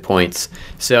scientific points.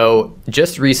 So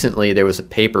just recently, there was a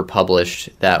paper published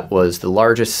that was the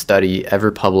largest study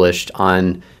ever published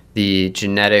on the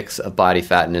genetics of body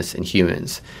fatness in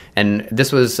humans. And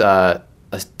this was a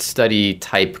study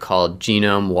type called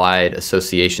genome-wide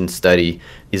association study.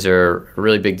 These are a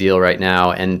really big deal right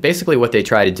now. And basically what they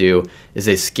try to do is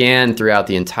they scan throughout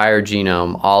the entire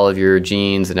genome, all of your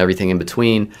genes and everything in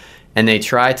between, and they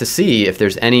try to see if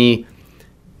there's any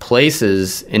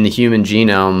places in the human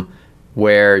genome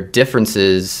where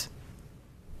differences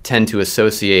tend to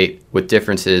associate with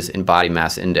differences in body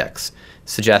mass index,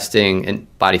 suggesting, and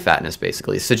body fatness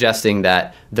basically, suggesting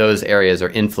that those areas are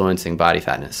influencing body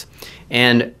fatness.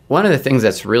 And one of the things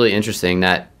that's really interesting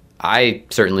that I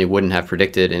certainly wouldn't have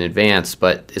predicted in advance,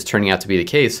 but is turning out to be the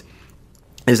case,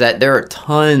 is that there are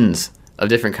tons of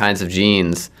different kinds of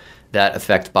genes that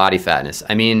affect body fatness.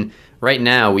 I mean, right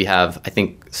now we have, I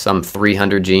think, some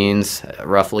 300 genes,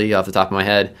 roughly, off the top of my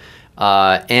head.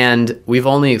 And we've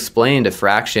only explained a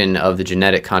fraction of the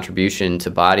genetic contribution to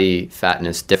body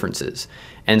fatness differences.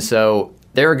 And so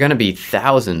there are going to be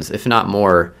thousands, if not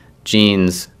more,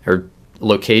 genes or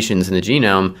locations in the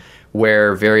genome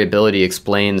where variability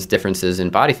explains differences in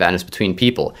body fatness between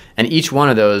people. And each one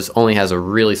of those only has a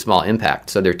really small impact.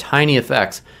 So they're tiny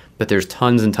effects, but there's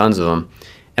tons and tons of them.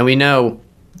 And we know,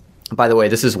 by the way,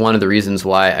 this is one of the reasons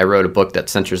why I wrote a book that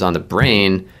centers on the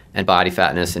brain and body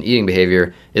fatness and eating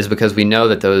behavior, is because we know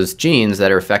that those genes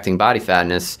that are affecting body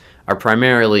fatness are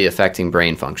primarily affecting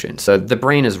brain function. So the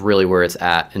brain is really where it's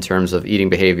at in terms of eating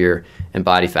behavior and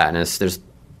body fatness. There's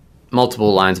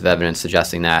multiple lines of evidence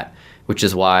suggesting that, which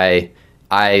is why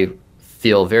I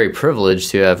feel very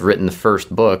privileged to have written the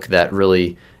first book that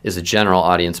really is a general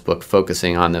audience book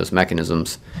focusing on those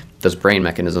mechanisms, those brain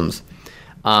mechanisms.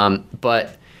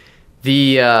 But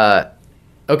the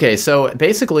okay, so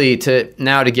basically to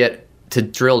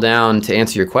drill down to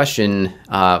answer your question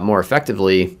more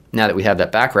effectively, now that we have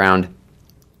that background,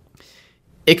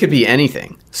 it could be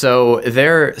anything. So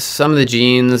some of the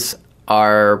genes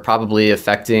are probably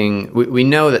affecting, we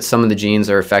know that some of the genes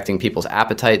are affecting people's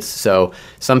appetites. So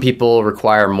some people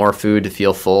require more food to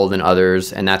feel full than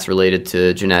others, and that's related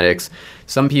to genetics.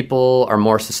 Some people are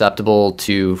more susceptible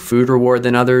to food reward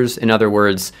than others. In other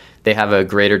words, they have a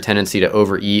greater tendency to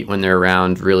overeat when they're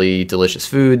around really delicious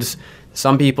foods.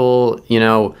 Some people,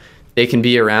 they can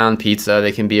be around pizza,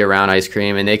 they can be around ice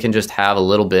cream, and they can just have a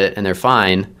little bit and they're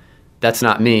fine. That's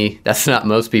not me. That's not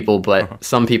most people, but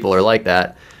some people are like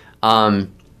that. And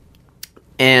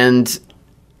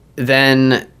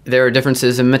then there are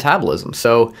differences in metabolism.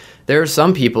 So there are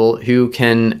some people who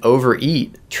can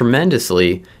overeat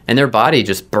tremendously and their body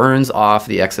just burns off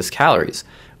the excess calories.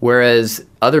 Whereas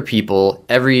other people,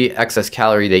 every excess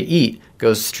calorie they eat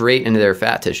goes straight into their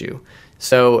fat tissue.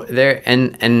 So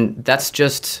and that's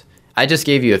just, I just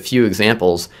gave you a few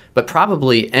examples, but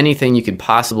probably anything you could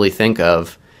possibly think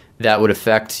of that would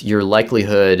affect your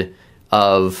likelihood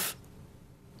of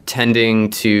tending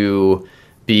to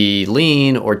be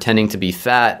lean or tending to be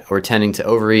fat or tending to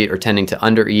overeat or tending to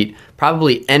undereat.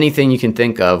 Probably anything you can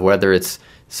think of, whether it's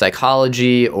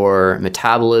psychology or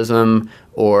metabolism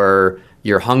or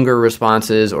your hunger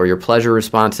responses or your pleasure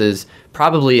responses,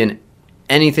 probably in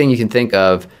anything you can think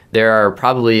of, there are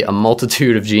probably a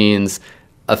multitude of genes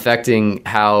affecting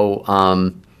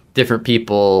how different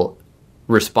people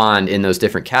respond in those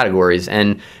different categories.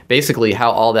 And basically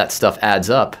how all that stuff adds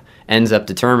up ends up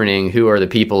determining who are the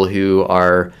people who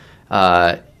are,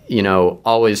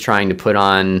 always trying to put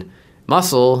on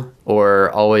muscle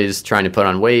or always trying to put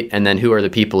on weight, and then who are the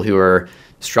people who are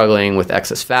struggling with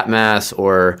excess fat mass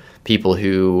or people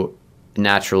who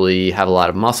naturally have a lot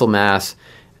of muscle mass.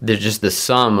 They're just the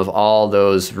sum of all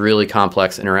those really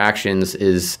complex interactions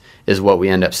is what we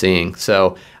end up seeing.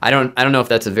 So I don't know if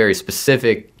that's a very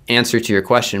specific answer to your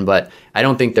question, but I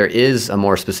don't think there is a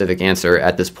more specific answer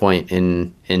at this point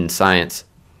in science.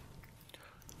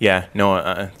 Yeah,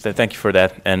 no, thank you for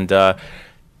that. And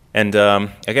I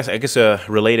guess a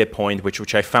related point,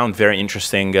 which I found very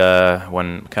interesting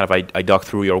when kind of I dug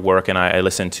through your work and I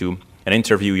listened to an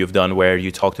interview you've done where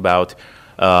you talked about,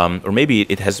 or maybe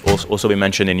it has also been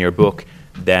mentioned in your book,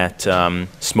 that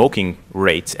smoking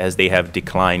rates, as they have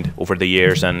declined over the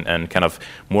years and kind of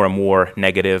more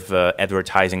negative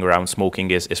advertising around smoking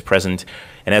is present.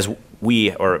 And as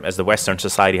the Western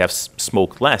society have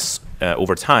smoked less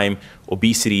over time,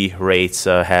 obesity rates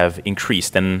have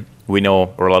increased. And we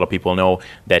know, or a lot of people know,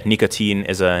 that nicotine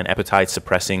is an appetite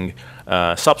suppressing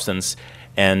substance.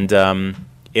 And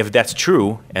if that's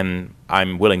true, and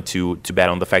I'm willing to bet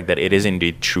on the fact that it is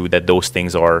indeed true that those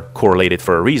things are correlated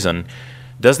for a reason,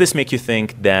 does this make you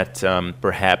think that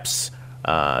perhaps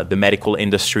the medical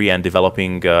industry and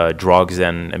developing drugs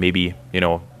and maybe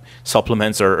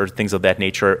supplements or things of that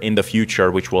nature in the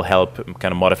future, which will help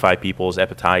kind of modify people's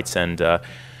appetites and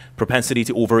propensity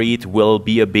to overeat, will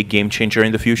be a big game changer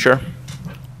in the future?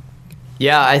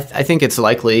 Yeah, I think it's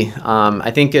likely.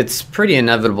 I think it's pretty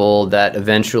inevitable that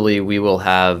eventually we will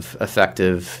have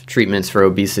effective treatments for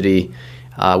obesity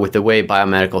with the way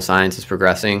biomedical science is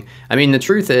progressing. I mean, the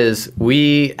truth is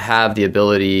we have the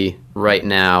ability right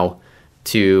now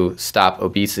to stop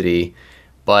obesity,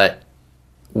 but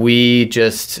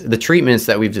the treatments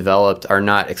that we've developed are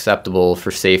not acceptable for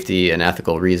safety and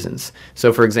ethical reasons.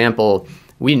 So, for example,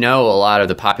 we know a lot of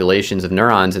the populations of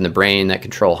neurons in the brain that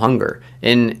control hunger.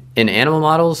 In animal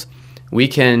models, we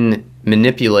can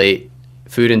manipulate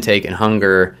food intake and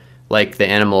hunger like the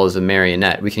animal is a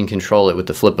marionette. We can control it with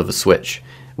the flip of a switch.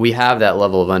 We have that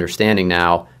level of understanding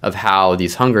now of how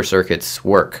these hunger circuits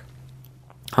work.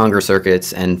 Hunger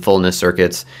circuits and fullness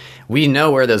circuits. We know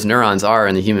where those neurons are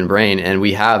in the human brain, and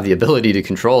we have the ability to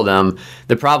control them.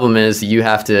 The problem is you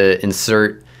have to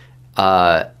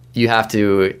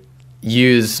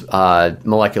use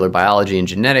molecular biology and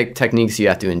genetic techniques. You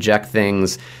have to inject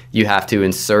things. You have to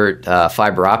insert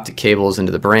fiber optic cables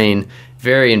into the brain.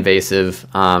 Very invasive,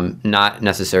 not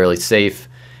necessarily safe.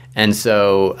 And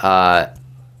so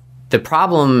the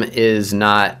problem is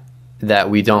not that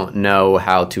we don't know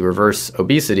how to reverse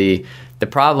obesity. The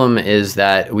problem is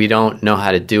that we don't know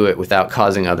how to do it without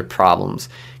causing other problems.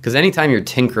 Because anytime you're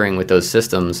tinkering with those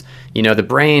systems, the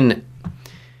brain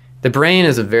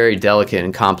is a very delicate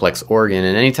and complex organ,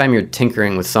 and anytime you're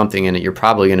tinkering with something in it, you're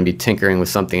probably going to be tinkering with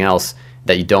something else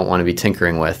that you don't want to be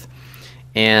tinkering with.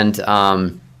 And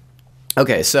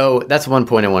okay, so that's one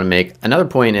point I want to make. Another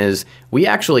point is we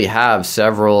actually have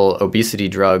several obesity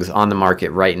drugs on the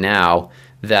market right now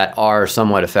that are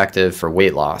somewhat effective for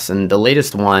weight loss. And the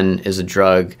latest one is a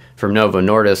drug from Novo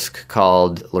Nordisk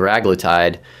called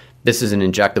liraglutide. This is an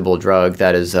injectable drug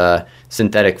that is a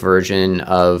synthetic version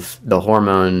of the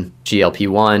hormone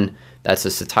GLP-1. That's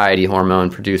a satiety hormone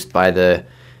produced by the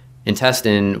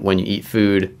intestine when you eat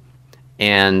food.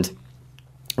 And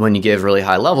when you give really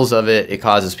high levels of it, it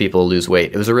causes people to lose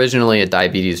weight. It was originally a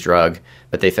diabetes drug,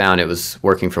 but they found it was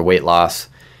working for weight loss.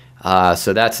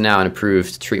 So that's now an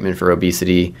approved treatment for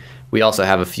obesity. We also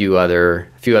have a few other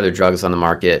drugs on the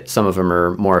market. Some of them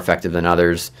are more effective than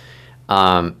others.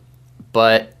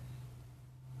 But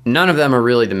none of them are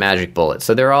really the magic bullet.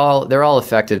 So they're all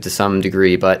effective to some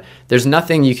degree, but there's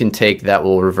nothing you can take that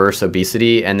will reverse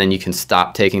obesity and then you can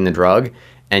stop taking the drug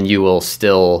and you will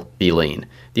still be lean.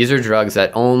 These are drugs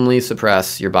that only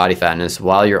suppress your body fatness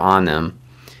while you're on them.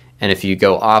 And if you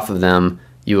go off of them,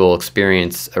 you will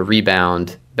experience a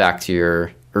rebound back to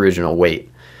your original weight.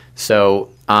 So,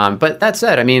 but that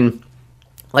said, I mean,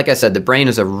 like I said, the brain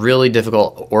is a really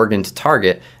difficult organ to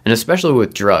target, and especially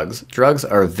with drugs. Drugs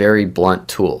are a very blunt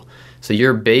tool. So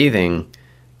you're bathing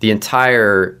the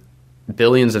entire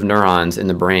billions of neurons in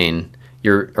the brain,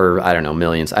 or I don't know,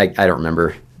 millions. I don't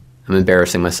remember. I'm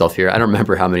embarrassing myself here. I don't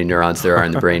remember how many neurons there are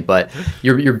in the brain, but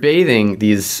you're bathing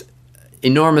these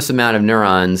enormous amount of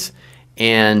neurons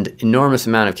and enormous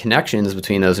amount of connections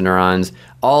between those neurons,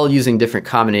 all using different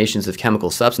combinations of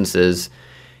chemical substances.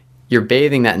 You're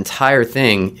bathing that entire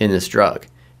thing in this drug.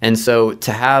 And so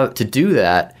to do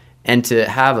that and to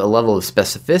have a level of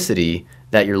specificity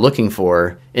that you're looking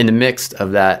for in the midst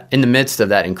of that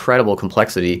incredible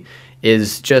complexity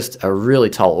is just a really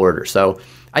tall order. So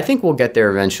I think we'll get there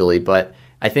eventually, but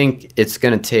I think it's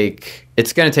going to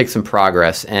take some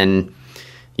progress. And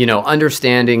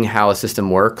understanding how a system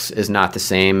works is not the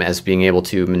same as being able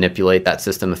to manipulate that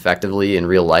system effectively in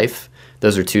real life.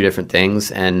 Those are two different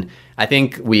things. And I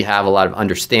think we have a lot of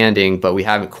understanding, but we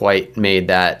haven't quite made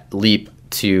that leap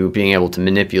to being able to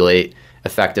manipulate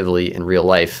effectively in real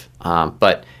life.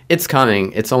 But it's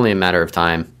coming. It's only a matter of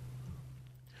time.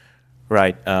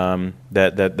 Right.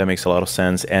 That makes a lot of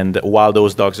sense. And while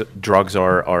those drugs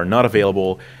are not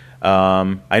available,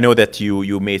 I know that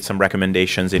you made some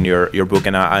recommendations in your book,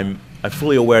 and I'm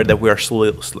fully aware that we are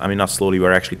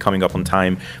we're actually coming up on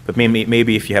time. But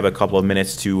maybe if you have a couple of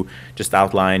minutes to just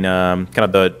outline kind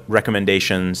of the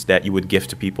recommendations that you would give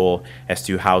to people as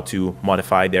to how to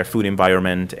modify their food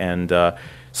environment, and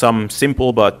some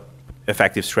simple but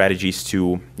effective strategies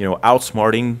to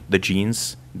outsmarting the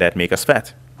genes that make us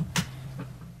fat.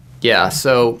 Yeah.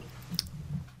 So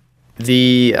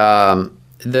the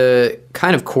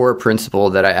kind of core principle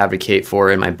that I advocate for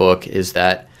in my book is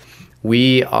that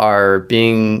our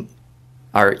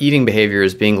eating behavior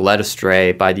is being led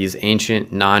astray by these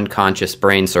ancient non-conscious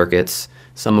brain circuits,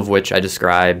 some of which I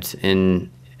described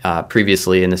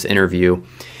previously in this interview.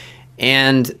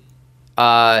 And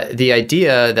the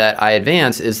idea that I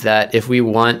advance is that if we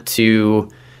want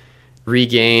to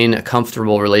regain a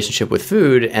comfortable relationship with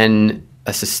food and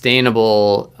a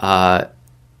sustainable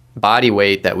body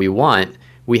weight that we want,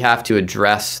 we have to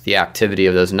address the activity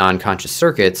of those non-conscious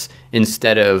circuits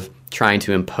instead of trying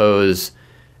to impose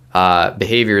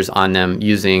behaviors on them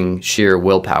using sheer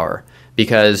willpower.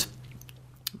 Because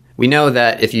we know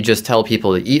that if you just tell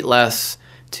people to eat less,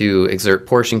 to exert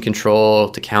portion control,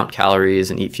 to count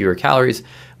calories and eat fewer calories,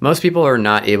 most people are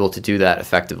not able to do that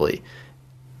effectively.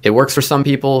 It works for some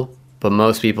people, but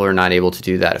most people are not able to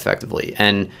do that effectively.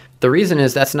 And the reason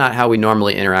is that's not how we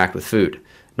normally interact with food.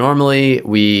 Normally,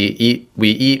 we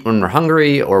eat when we're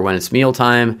hungry or when it's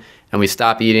mealtime, and we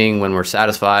stop eating when we're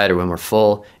satisfied or when we're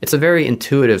full. It's a very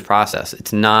intuitive process.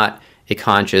 It's not a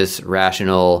conscious,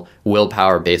 rational,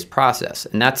 willpower-based process.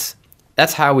 And that's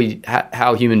how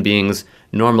human beings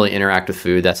normally interact with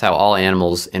food. That's how all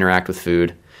animals interact with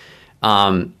food.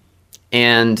 And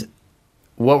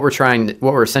what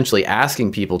we're essentially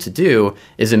asking people to do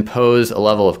is impose a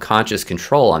level of conscious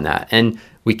control on that. And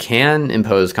we can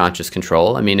impose conscious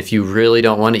control. I mean, if you really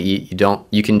don't want to eat,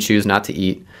 you can choose not to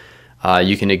eat.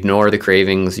 You can ignore the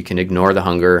cravings, you can ignore the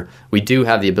hunger. We do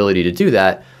have the ability to do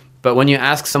that. But when you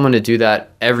ask someone to do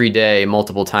that every day,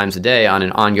 multiple times a day on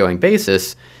an ongoing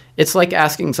basis, it's like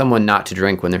asking someone not to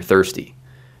drink when they're thirsty.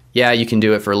 Yeah, you can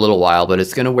do it for a little while, but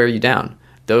it's going to wear you down.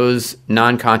 Those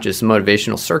non-conscious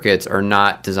motivational circuits are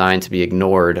not designed to be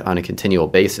ignored on a continual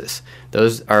basis.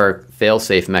 Those are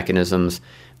fail-safe mechanisms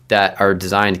that are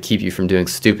designed to keep you from doing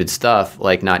stupid stuff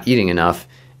like not eating enough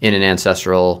in an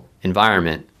ancestral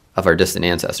environment of our distant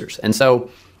ancestors. And so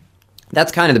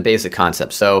that's kind of the basic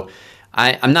concept. So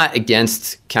I'm not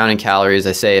against counting calories.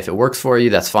 I say if it works for you,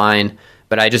 that's fine.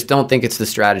 But I just don't think it's the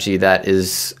strategy that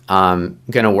is going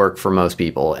to work for most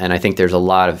people. And I think there's a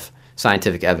lot of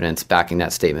scientific evidence backing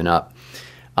that statement up.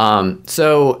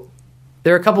 So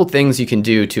there are a couple things you can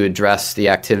do to address the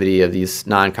activity of these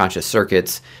non-conscious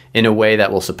circuits in a way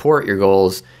that will support your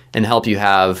goals and help you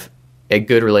have a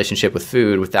good relationship with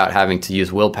food without having to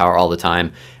use willpower all the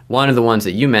time. One of the ones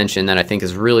that you mentioned that I think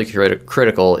is really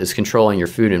critical is controlling your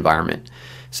food environment.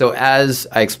 So as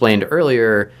I explained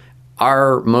earlier,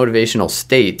 our motivational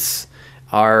states,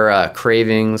 our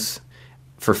cravings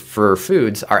for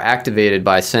foods are activated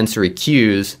by sensory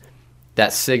cues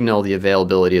that signal the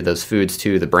availability of those foods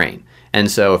to the brain. And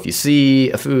so if you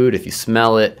see a food, if you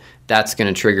smell it, that's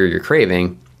going to trigger your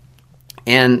craving.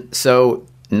 And so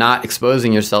not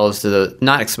exposing yourself to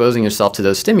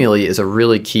those stimuli is a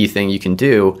really key thing you can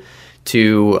do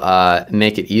to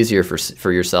make it easier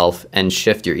for yourself and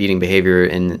shift your eating behavior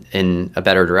in a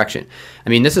better direction. I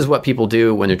mean, this is what people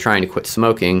do when they're trying to quit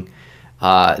smoking.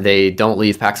 They don't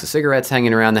leave packs of cigarettes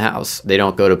hanging around the house. They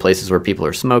don't go to places where people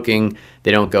are smoking.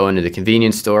 They don't go into the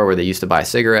convenience store where they used to buy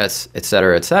cigarettes, et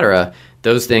cetera, et cetera.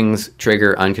 Those things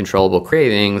trigger uncontrollable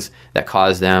cravings that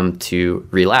cause them to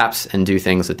relapse and do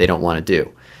things that they don't want to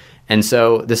do. And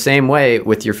so the same way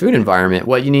with your food environment,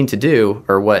 what you need to do,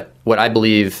 or what I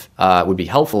believe would be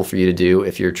helpful for you to do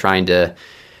if you're trying to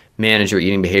manage your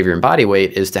eating behavior and body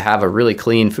weight, is to have a really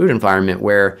clean food environment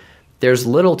where there's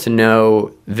little to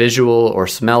no visual or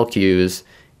smell cues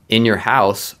in your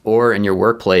house or in your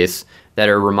workplace that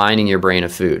are reminding your brain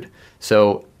of food.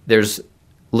 So there's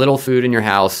little food in your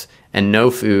house and no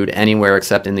food anywhere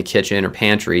except in the kitchen or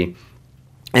pantry,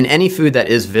 and any food that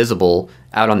is visible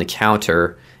out on the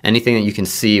counter, anything that you can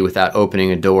see without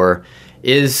opening a door,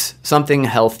 is something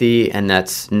healthy and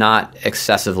that's not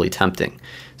excessively tempting.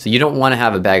 So you don't want to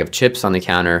have a bag of chips on the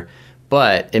counter,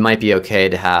 but it might be okay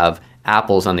to have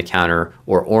apples on the counter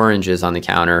or oranges on the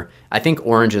counter. I think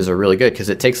oranges are really good because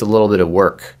it takes a little bit of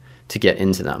work to get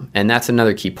into them. And that's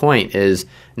another key point, is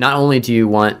not only do you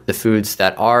want the foods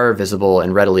that are visible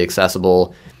and readily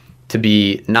accessible to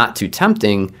be not too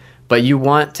tempting, but you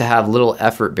want to have little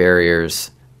effort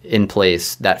barriers in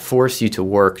place that force you to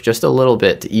work just a little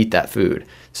bit to eat that food.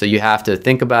 So you have to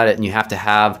think about it, and you have to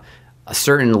have a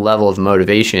certain level of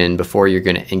motivation before you're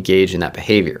going to engage in that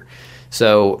behavior.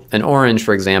 So an orange,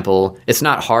 for example, it's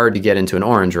not hard to get into an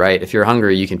orange, right? If you're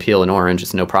hungry, you can peel an orange,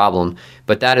 it's no problem.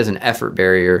 But that is an effort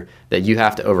barrier that you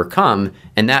have to overcome,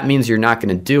 and that means you're not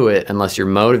going to do it unless you're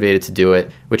motivated to do it,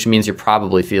 which means you're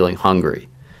probably feeling hungry.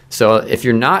 So if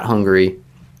you're not hungry,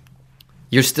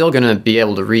 you're still going to be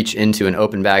able to reach into an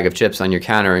open bag of chips on your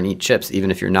counter and eat chips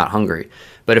even if you're not hungry.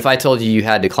 But if I told you you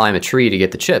had to climb a tree to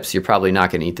get the chips, you're probably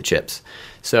not going to eat the chips.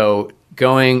 So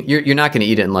you're not going to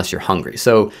eat it unless you're hungry.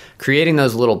 So creating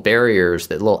those little barriers,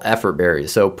 that little effort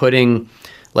barriers. So putting,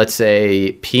 let's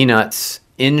say, peanuts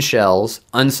in shells,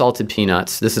 unsalted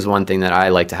peanuts. This is one thing that I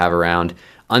like to have around.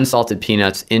 Unsalted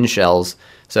peanuts in shells,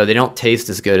 so they don't taste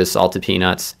as good as salted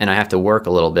peanuts, and I have to work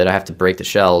a little bit. I have to break the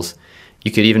shells.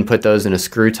 You could even put those in a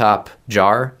screw top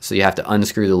jar, so you have to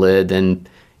unscrew the lid,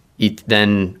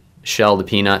 then shell the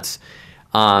peanuts.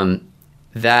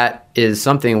 That is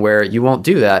something where you won't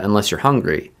do that unless you're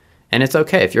hungry. And it's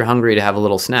okay if you're hungry to have a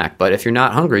little snack, but if you're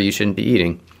not hungry, you shouldn't be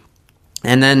eating.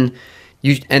 And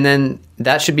then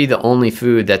that should be the only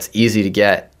food that's easy to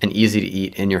get and easy to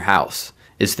eat in your house,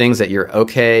 is things that you're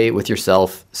okay with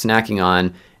yourself snacking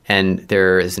on, and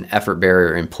there is an effort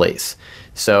barrier in place.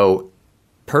 So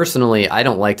personally, I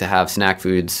don't like to have snack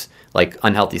foods, like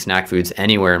unhealthy snack foods,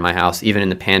 anywhere in my house, even in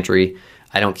the pantry.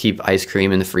 I don't keep ice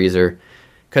cream in the freezer.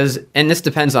 And this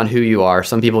depends on who you are.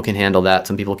 Some people can handle that,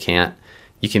 some people can't.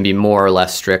 You can be more or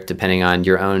less strict depending on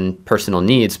your own personal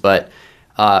needs. But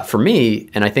for me,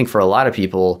 and I think for a lot of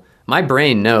people, my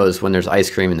brain knows when there's ice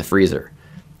cream in the freezer.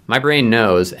 My brain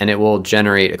knows, and it will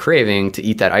generate a craving to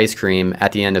eat that ice cream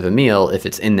at the end of a meal if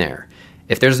it's in there.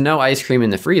 If there's no ice cream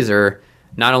in the freezer,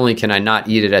 not only can I not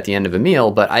eat it at the end of a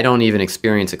meal, but I don't even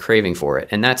experience a craving for it.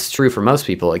 And that's true for most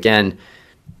people. Again,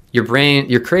 your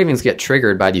cravings get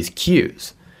triggered by these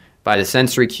cues, by the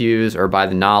sensory cues or by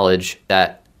the knowledge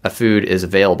that a food is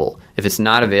available. If it's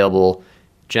not available,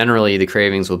 generally the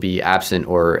cravings will be absent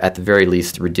or at the very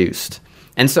least reduced.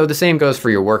 And so the same goes for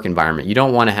your work environment. You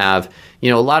don't want to have,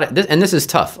 a lot of this, and this is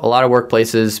tough. A lot of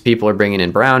workplaces, people are bringing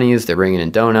in brownies, they're bringing in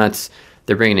donuts,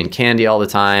 they're bringing in candy all the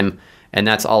time, and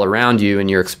that's all around you, and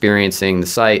you're experiencing the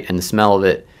sight and the smell of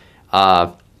it.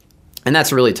 And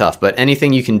that's really tough. But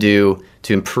anything you can do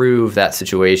to improve that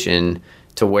situation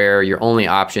to where your only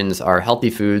options are healthy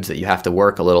foods that you have to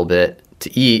work a little bit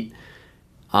to eat,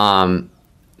 that's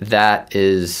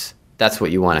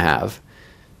what you want to have.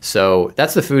 So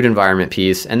that's the food environment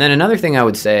piece. And then another thing I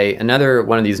would say, another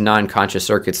one of these non-conscious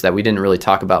circuits that we didn't really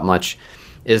talk about much,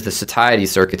 is the satiety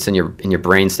circuits in your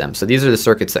brainstem. So these are the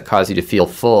circuits that cause you to feel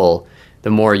full the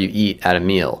more you eat at a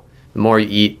meal. The more you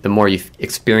eat, the more you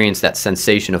experience that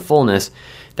sensation of fullness.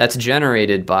 That's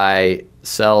generated by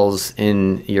cells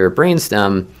in your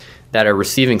brainstem that are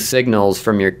receiving signals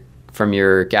from your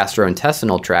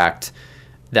gastrointestinal tract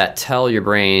that tell your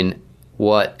brain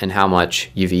what and how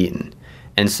much you've eaten.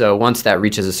 And so once that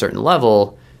reaches a certain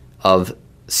level of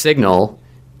signal,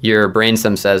 your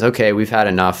brainstem says, okay, we've had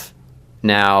enough.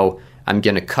 Now I'm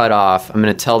going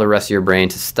to tell the rest of your brain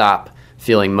to stop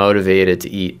feeling motivated to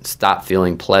eat, stop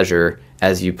feeling pleasure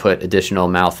as you put additional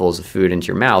mouthfuls of food into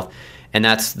your mouth. And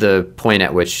that's the point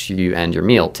at which you end your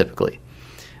meal, typically.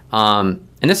 And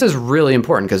this is really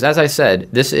important because, as I said,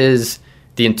 this is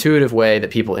the intuitive way that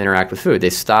people interact with food. They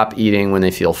stop eating when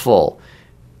they feel full.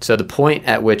 So the point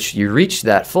at which you reach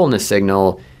that fullness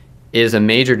signal is a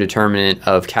major determinant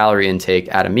of calorie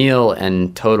intake at a meal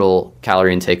and total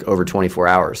calorie intake over 24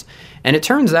 hours. And it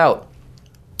turns out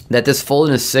that this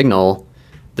fullness signal,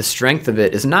 the strength of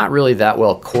it, is not really that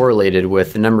well correlated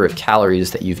with the number of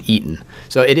calories that you've eaten.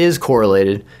 So it is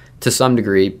correlated to some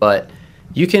degree, but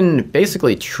you can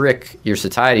basically trick your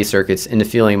satiety circuits into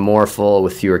feeling more full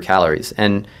with fewer calories.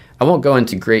 And I won't go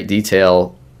into great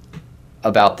detail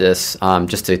about this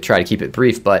just to try to keep it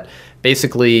brief, but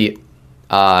basically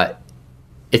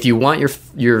if you want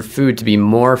your food to be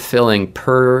more filling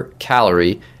per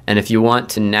calorie, and if you want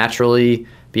to naturally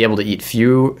be able to eat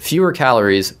fewer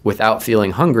calories without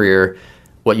feeling hungrier,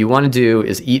 what you want to do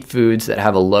is eat foods that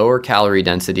have a lower calorie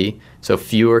density, so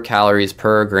fewer calories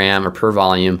per gram or per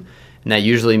volume, and that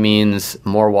usually means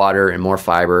more water and more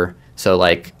fiber, so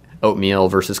like oatmeal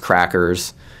versus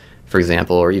crackers, for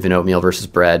example, or even oatmeal versus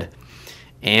bread.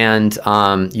 And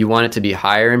you want it to be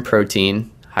higher in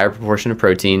protein, higher proportion of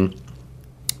protein.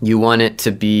 You want it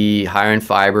to be higher in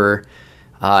fiber,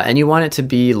 and you want it to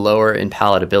be lower in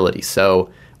palatability.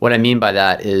 So what I mean by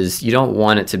that is you don't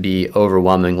want it to be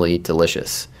overwhelmingly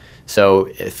delicious. So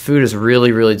if food is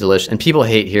really, really delicious, and people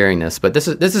hate hearing this, but this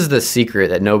is the secret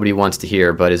that nobody wants to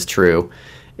hear, but is true,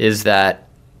 is that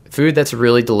food that's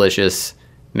really delicious,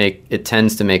 it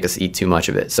tends to make us eat too much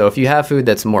of it. So if you have food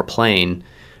that's more plain,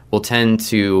 we'll tend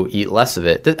to eat less of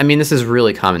it. I mean, this is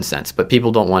really common sense, but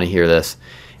people don't want to hear this.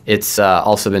 It's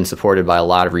also been supported by a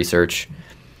lot of research.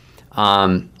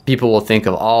 People will think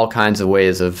of all kinds of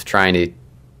ways of trying to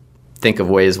think of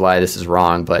ways why this is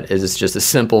wrong, but it is just a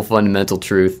simple fundamental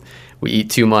truth. We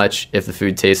eat too much if the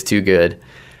food tastes too good.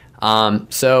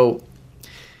 So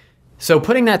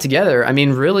putting that together, I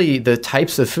mean, really the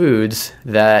types of foods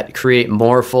that create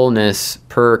more fullness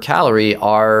per calorie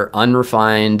are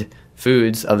unrefined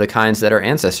foods of the kinds that our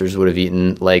ancestors would have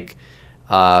eaten, like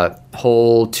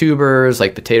whole tubers,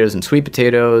 like potatoes and sweet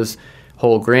potatoes,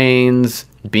 whole grains,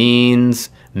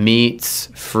 beans, meats,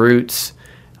 fruits,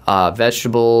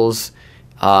 vegetables,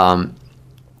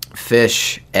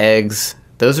 fish, eggs.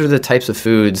 Those are the types of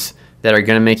foods that are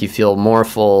going to make you feel more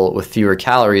full with fewer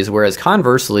calories, whereas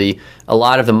conversely, a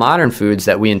lot of the modern foods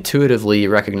that we intuitively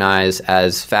recognize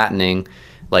as fattening,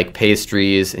 like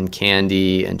pastries and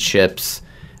candy and chips,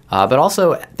 but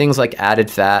also things like added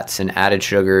fats and added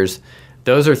sugars,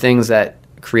 those are things that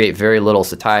create very little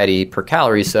satiety per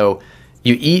calorie. So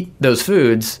you eat those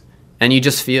foods and you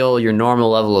just feel your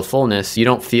normal level of fullness. You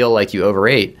don't feel like you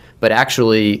overate, but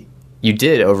actually you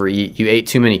did overeat. You ate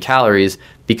too many calories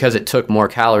because it took more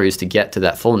calories to get to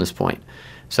that fullness point.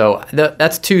 So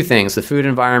that's two things, the food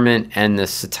environment and the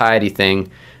satiety thing.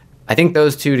 I think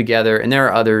those two together, and there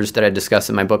are others that I discuss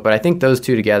in my book, but I think those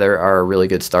two together are a really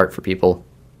good start for people.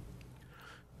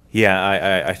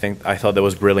 Yeah, I thought that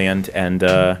was brilliant, and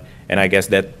I guess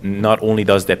that not only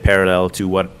does that parallel to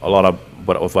what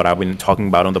I've been talking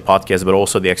about on the podcast, but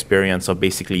also the experience of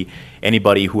basically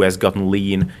anybody who has gotten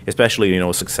lean,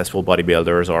 especially successful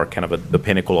bodybuilders are kind of the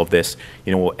pinnacle of this.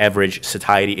 Average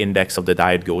satiety index of the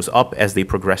diet goes up as they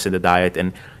progress in the diet,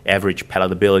 and average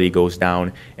palatability goes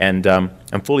down. And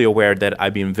I'm fully aware that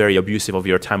I've been very abusive of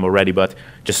your time already, but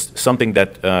just something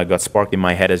that got sparked in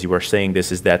my head as you were saying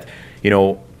this is that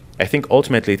I think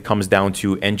ultimately it comes down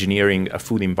to engineering a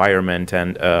food environment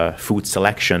and food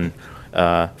selection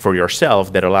for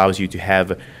yourself that allows you to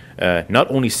have not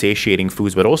only satiating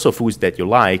foods, but also foods that you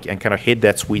like, and kind of hit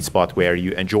that sweet spot where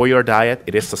you enjoy your diet,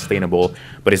 it is sustainable,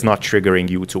 but it's not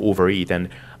triggering you to overeat. And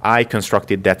I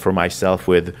constructed that for myself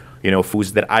with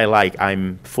foods that I like.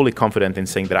 I'm fully confident in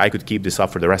saying that I could keep this up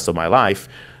for the rest of my life.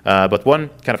 But one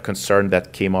kind of concern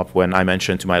that came up when I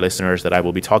mentioned to my listeners that I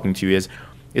will be talking to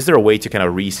is there a way to kind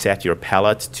of reset your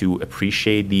palate to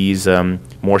appreciate these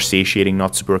more satiating,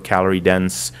 not super calorie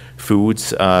dense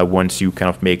foods once you kind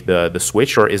of make the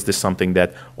switch, or is this something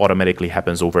that automatically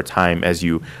happens over time as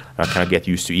you kind of get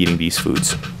used to eating these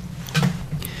foods?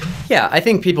 Yeah, I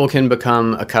think people can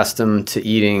become accustomed to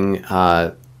eating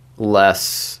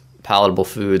less palatable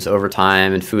foods over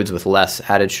time, and foods with less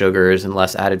added sugars and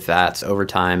less added fats over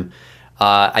time.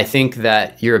 I think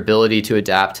that your ability to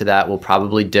adapt to that will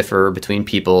probably differ between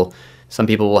people. Some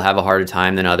people will have a harder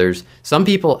time than others. Some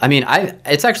people,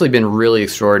 it's actually been really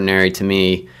extraordinary to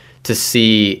me to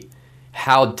see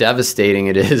how devastating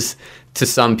it is to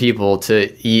some people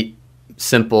to eat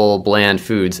simple, bland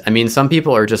foods. Some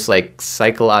people are just like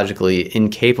psychologically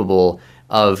incapable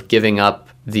of giving up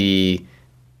the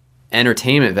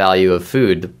entertainment value of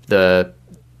food, the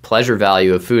pleasure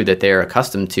value of food that they're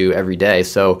accustomed to every day.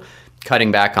 So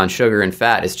cutting back on sugar and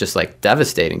fat is just like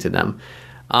devastating to them.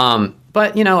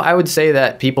 But I would say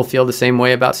that people feel the same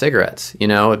way about cigarettes.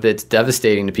 It's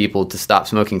devastating to people to stop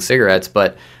smoking cigarettes,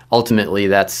 but ultimately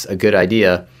that's a good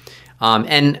idea.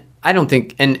 And I don't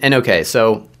think,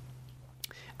 so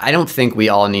I don't think we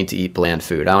all need to eat bland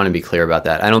food. I want to be clear about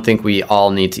that. I don't think we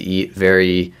all need to eat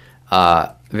very,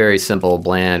 very simple,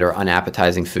 bland, or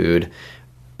unappetizing food.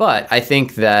 But I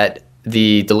think that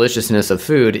the deliciousness of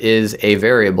food is a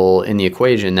variable in the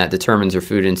equation that determines your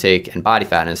food intake and body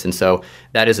fatness. And so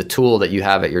that is a tool that you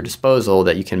have at your disposal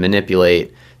that you can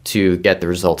manipulate to get the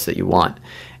results that you want.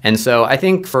 And so I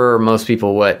think for most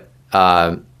people, they're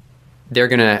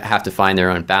going to have to find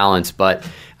their own balance. But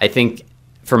I think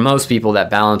for most people, that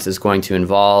balance is going to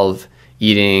involve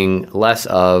eating less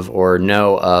of or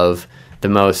no of the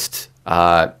most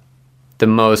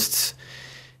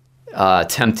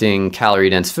tempting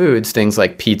calorie-dense foods, things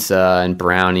like pizza and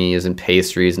brownies and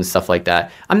pastries and stuff like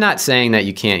that. I'm not saying that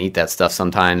you can't eat that stuff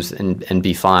sometimes and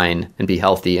be fine and be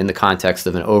healthy in the context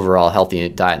of an overall healthy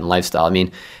diet and lifestyle. I mean,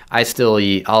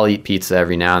 I'll eat pizza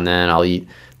every now and then. I'll eat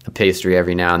a pastry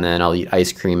every now and then. I'll eat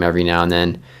ice cream every now and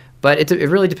then. But it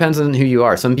really depends on who you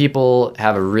are. Some people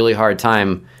have a really hard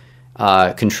time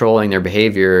controlling their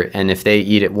behavior, and if they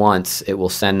eat it once, it will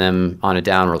send them on a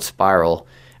downward spiral.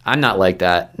 I'm not like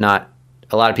that. Not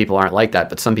a lot of people aren't like that,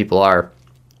 but some people are.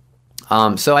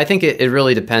 So I think it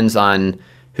really depends on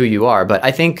who you are. But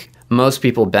I think most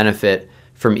people benefit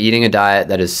from eating a diet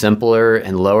that is simpler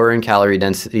and lower in calorie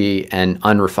density and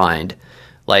unrefined.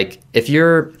 Like if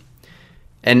you're,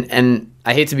 and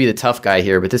I hate to be the tough guy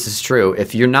here, but this is true.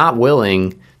 If you're not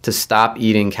willing to stop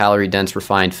eating calorie dense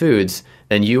refined foods,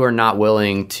 then you are not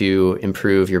willing to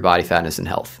improve your body fatness and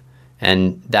health.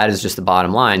 And that is just the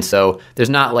bottom line. So there's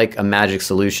not like a magic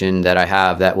solution that I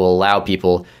have that will allow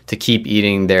people to keep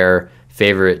eating their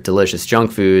favorite delicious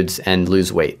junk foods and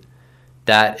lose weight.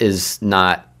 That is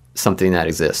not something that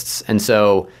exists. And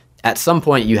so at some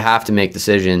point you have to make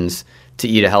decisions to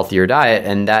eat a healthier diet,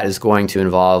 and that is going to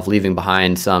involve leaving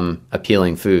behind some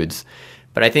appealing foods.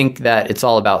 But I think that it's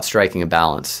all about striking a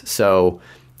balance. So,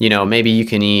 maybe you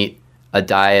can eat a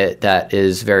diet that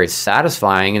is very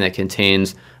satisfying and that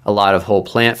contains a lot of whole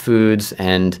plant foods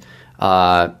and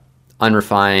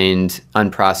unrefined,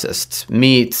 unprocessed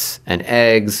meats and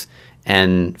eggs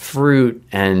and fruit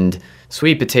and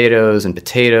sweet potatoes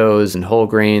and whole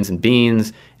grains and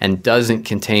beans, and doesn't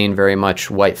contain very much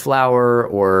white flour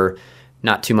or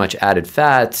not too much added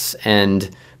fats and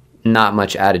not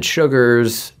much added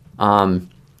sugars, not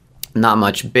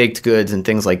much baked goods and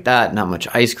things like that, not much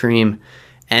ice cream.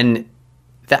 And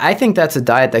I think that's a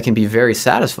diet that can be very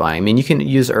satisfying. I mean, you can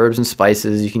use herbs and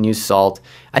spices, you can use salt.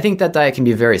 I think that diet can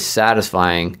be very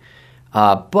satisfying.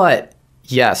 But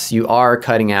yes, you are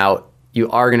going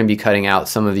to be cutting out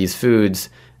some of these foods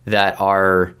that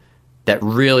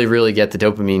really, really get the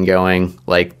dopamine going,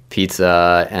 like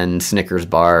pizza and Snickers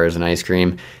bars and ice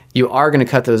cream. You are going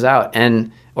to cut those out,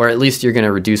 or at least you're going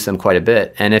to reduce them quite a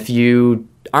bit. And if you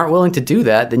aren't willing to do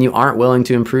that, then you aren't willing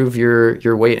to improve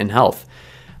your weight and health.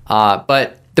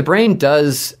 But the brain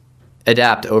does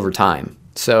adapt over time.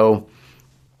 So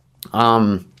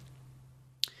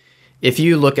if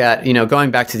you look at,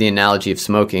 going back to the analogy of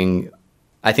smoking,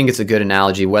 I think it's a good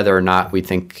analogy whether or not we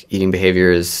think eating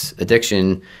behavior is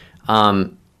addiction.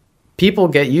 People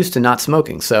get used to not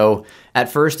smoking. So at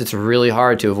first, it's really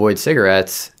hard to avoid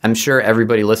cigarettes. I'm sure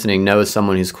everybody listening knows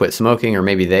someone who's quit smoking, or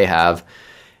maybe they have.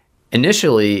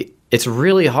 Initially, it's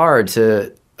really hard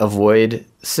to avoid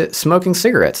smoking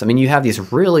cigarettes. I mean, you have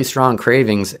these really strong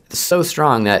cravings, so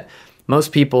strong that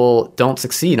most people don't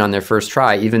succeed on their first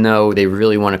try, even though they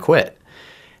really want to quit.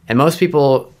 And most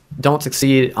people don't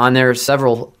succeed on their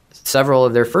several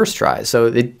of their first tries.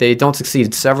 So they don't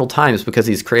succeed several times because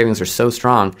these cravings are so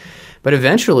strong. But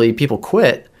eventually people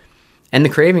quit, and the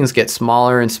cravings get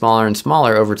smaller and smaller and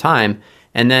smaller over time.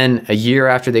 And then a year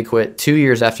after they quit, 2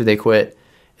 years after they quit,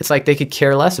 it's like they could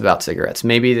care less about cigarettes.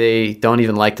 Maybe they don't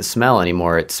even like the smell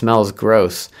anymore. It smells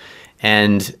gross.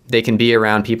 And they can be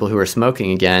around people who are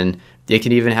smoking again. They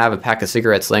can even have a pack of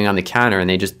cigarettes laying on the counter, and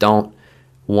they just don't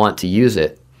want to use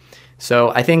it.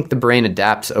 So I think the brain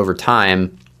adapts over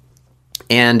time.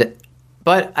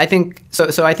 But I think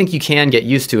so I think you can get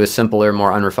used to a simpler,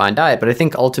 more unrefined diet. But I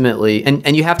think ultimately,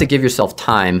 and you have to give yourself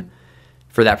time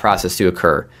for that process to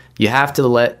occur. You have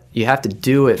to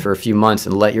do it for a few months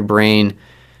and let your brain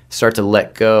start to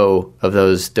let go of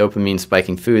those dopamine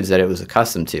spiking foods that it was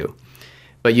accustomed to.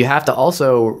 But you have to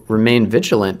also remain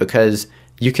vigilant, because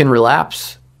you can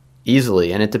relapse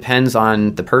easily, and it depends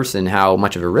on the person how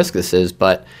much of a risk this is.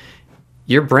 But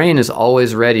your brain is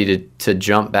always ready to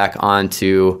jump back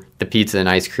onto the pizza and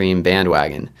ice cream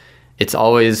bandwagon. It's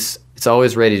always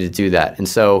ready to do that. And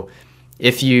so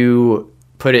if you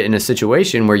put it in a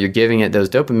situation where you're giving it those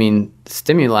dopamine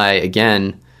stimuli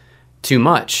again too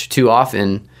much, too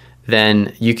often,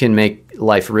 then you can make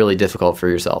life really difficult for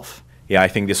yourself. Yeah, I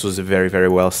think this was very, very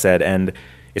well said. And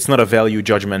it's not a value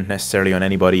judgment necessarily on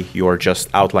anybody. You're just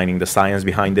outlining the science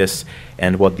behind this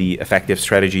and what the effective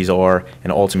strategies are.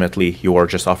 And ultimately, you're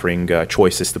just offering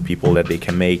choices to people that they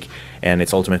can make. And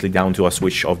it's ultimately down to us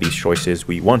which of these choices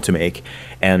we want to make.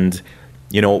 And,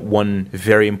 one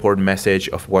very important message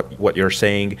of what you're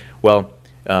saying,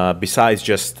 besides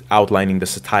just outlining the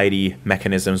satiety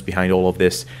mechanisms behind all of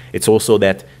this, it's also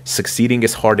that succeeding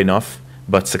is hard enough,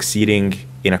 but succeeding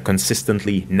in a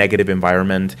consistently negative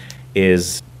environment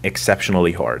is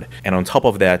exceptionally hard. And on top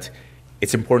of that,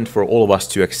 it's important for all of us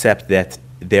to accept that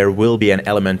there will be an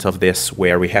element of this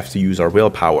where we have to use our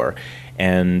willpower.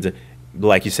 And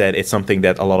like you said, it's something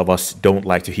that a lot of us don't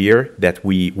like to hear, that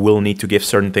we will need to give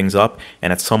certain things up.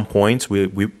 And at some point,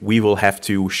 we will have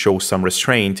to show some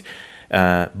restraint.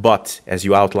 But as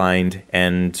you outlined,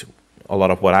 and a lot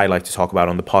of what I like to talk about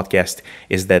on the podcast,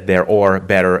 is that there are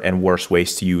better and worse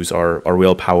ways to use our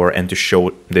willpower and to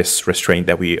show this restraint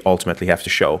that we ultimately have to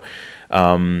show.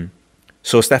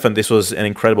 So Stephan, this was an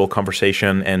incredible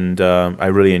conversation, and I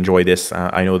really enjoyed this.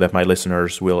 I know that my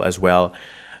listeners will as well.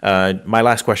 My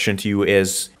last question to you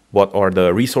is, what are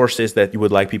the resources that you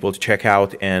would like people to check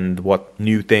out, and what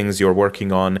new things you're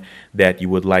working on that you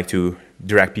would like to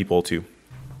direct people to?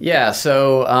 Yeah,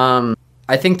 so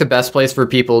I think the best place for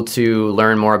people to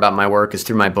learn more about my work is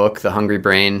through my book, The Hungry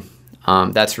Brain.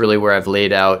 That's really where I've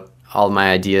laid out all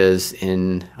my ideas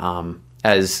in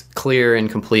as clear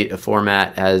and complete a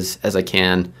format as I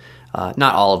can.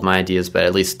 Not all of my ideas, but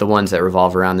at least the ones that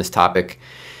revolve around this topic.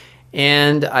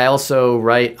 And I also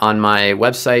write on my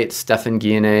website,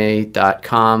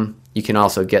 StephanGuyenet.com. You can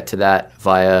also get to that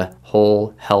via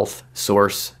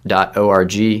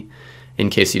wholehealthsource.org in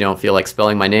case you don't feel like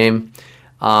spelling my name.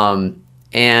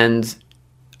 And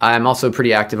I'm also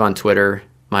pretty active on Twitter.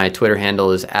 My Twitter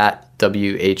handle is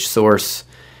 @WHSource.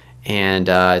 And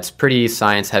it's pretty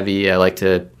science heavy. I like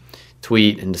to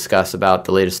tweet and discuss about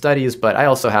the latest studies, but I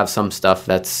also have some stuff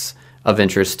that's of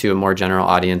interest to a more general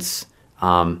audience.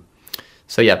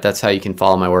 So yeah, that's how you can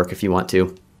follow my work if you want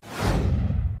to.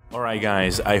 Alright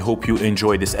guys, I hope you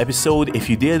enjoyed this episode. If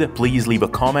you did, please leave a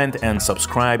comment and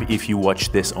subscribe if you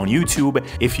watch this on YouTube.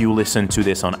 If you listen to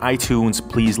this on iTunes,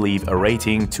 please leave a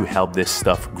rating to help this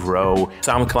stuff grow.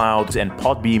 SoundCloud and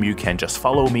Podbeam, you can just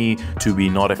follow me to be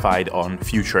notified on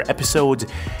future episodes.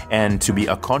 And to be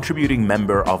a contributing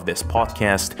member of this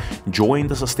podcast, join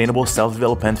the Sustainable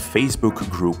Self-Development Facebook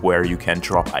group where you can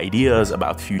drop ideas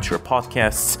about future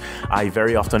podcasts. I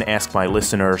very often ask my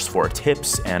listeners for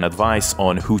tips and advice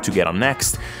on who to get on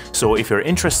next. So if you're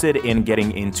interested in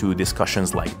getting into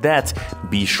discussions like that,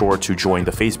 be sure to join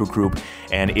the Facebook group.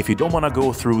 And if you don't want to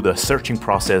go through the searching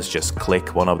process, just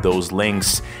click one of those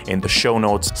links in the show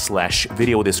notes /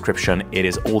 video description. It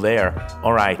is all there.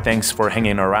 All right, thanks for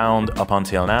hanging around up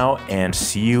until now, and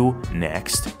see you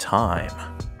next time.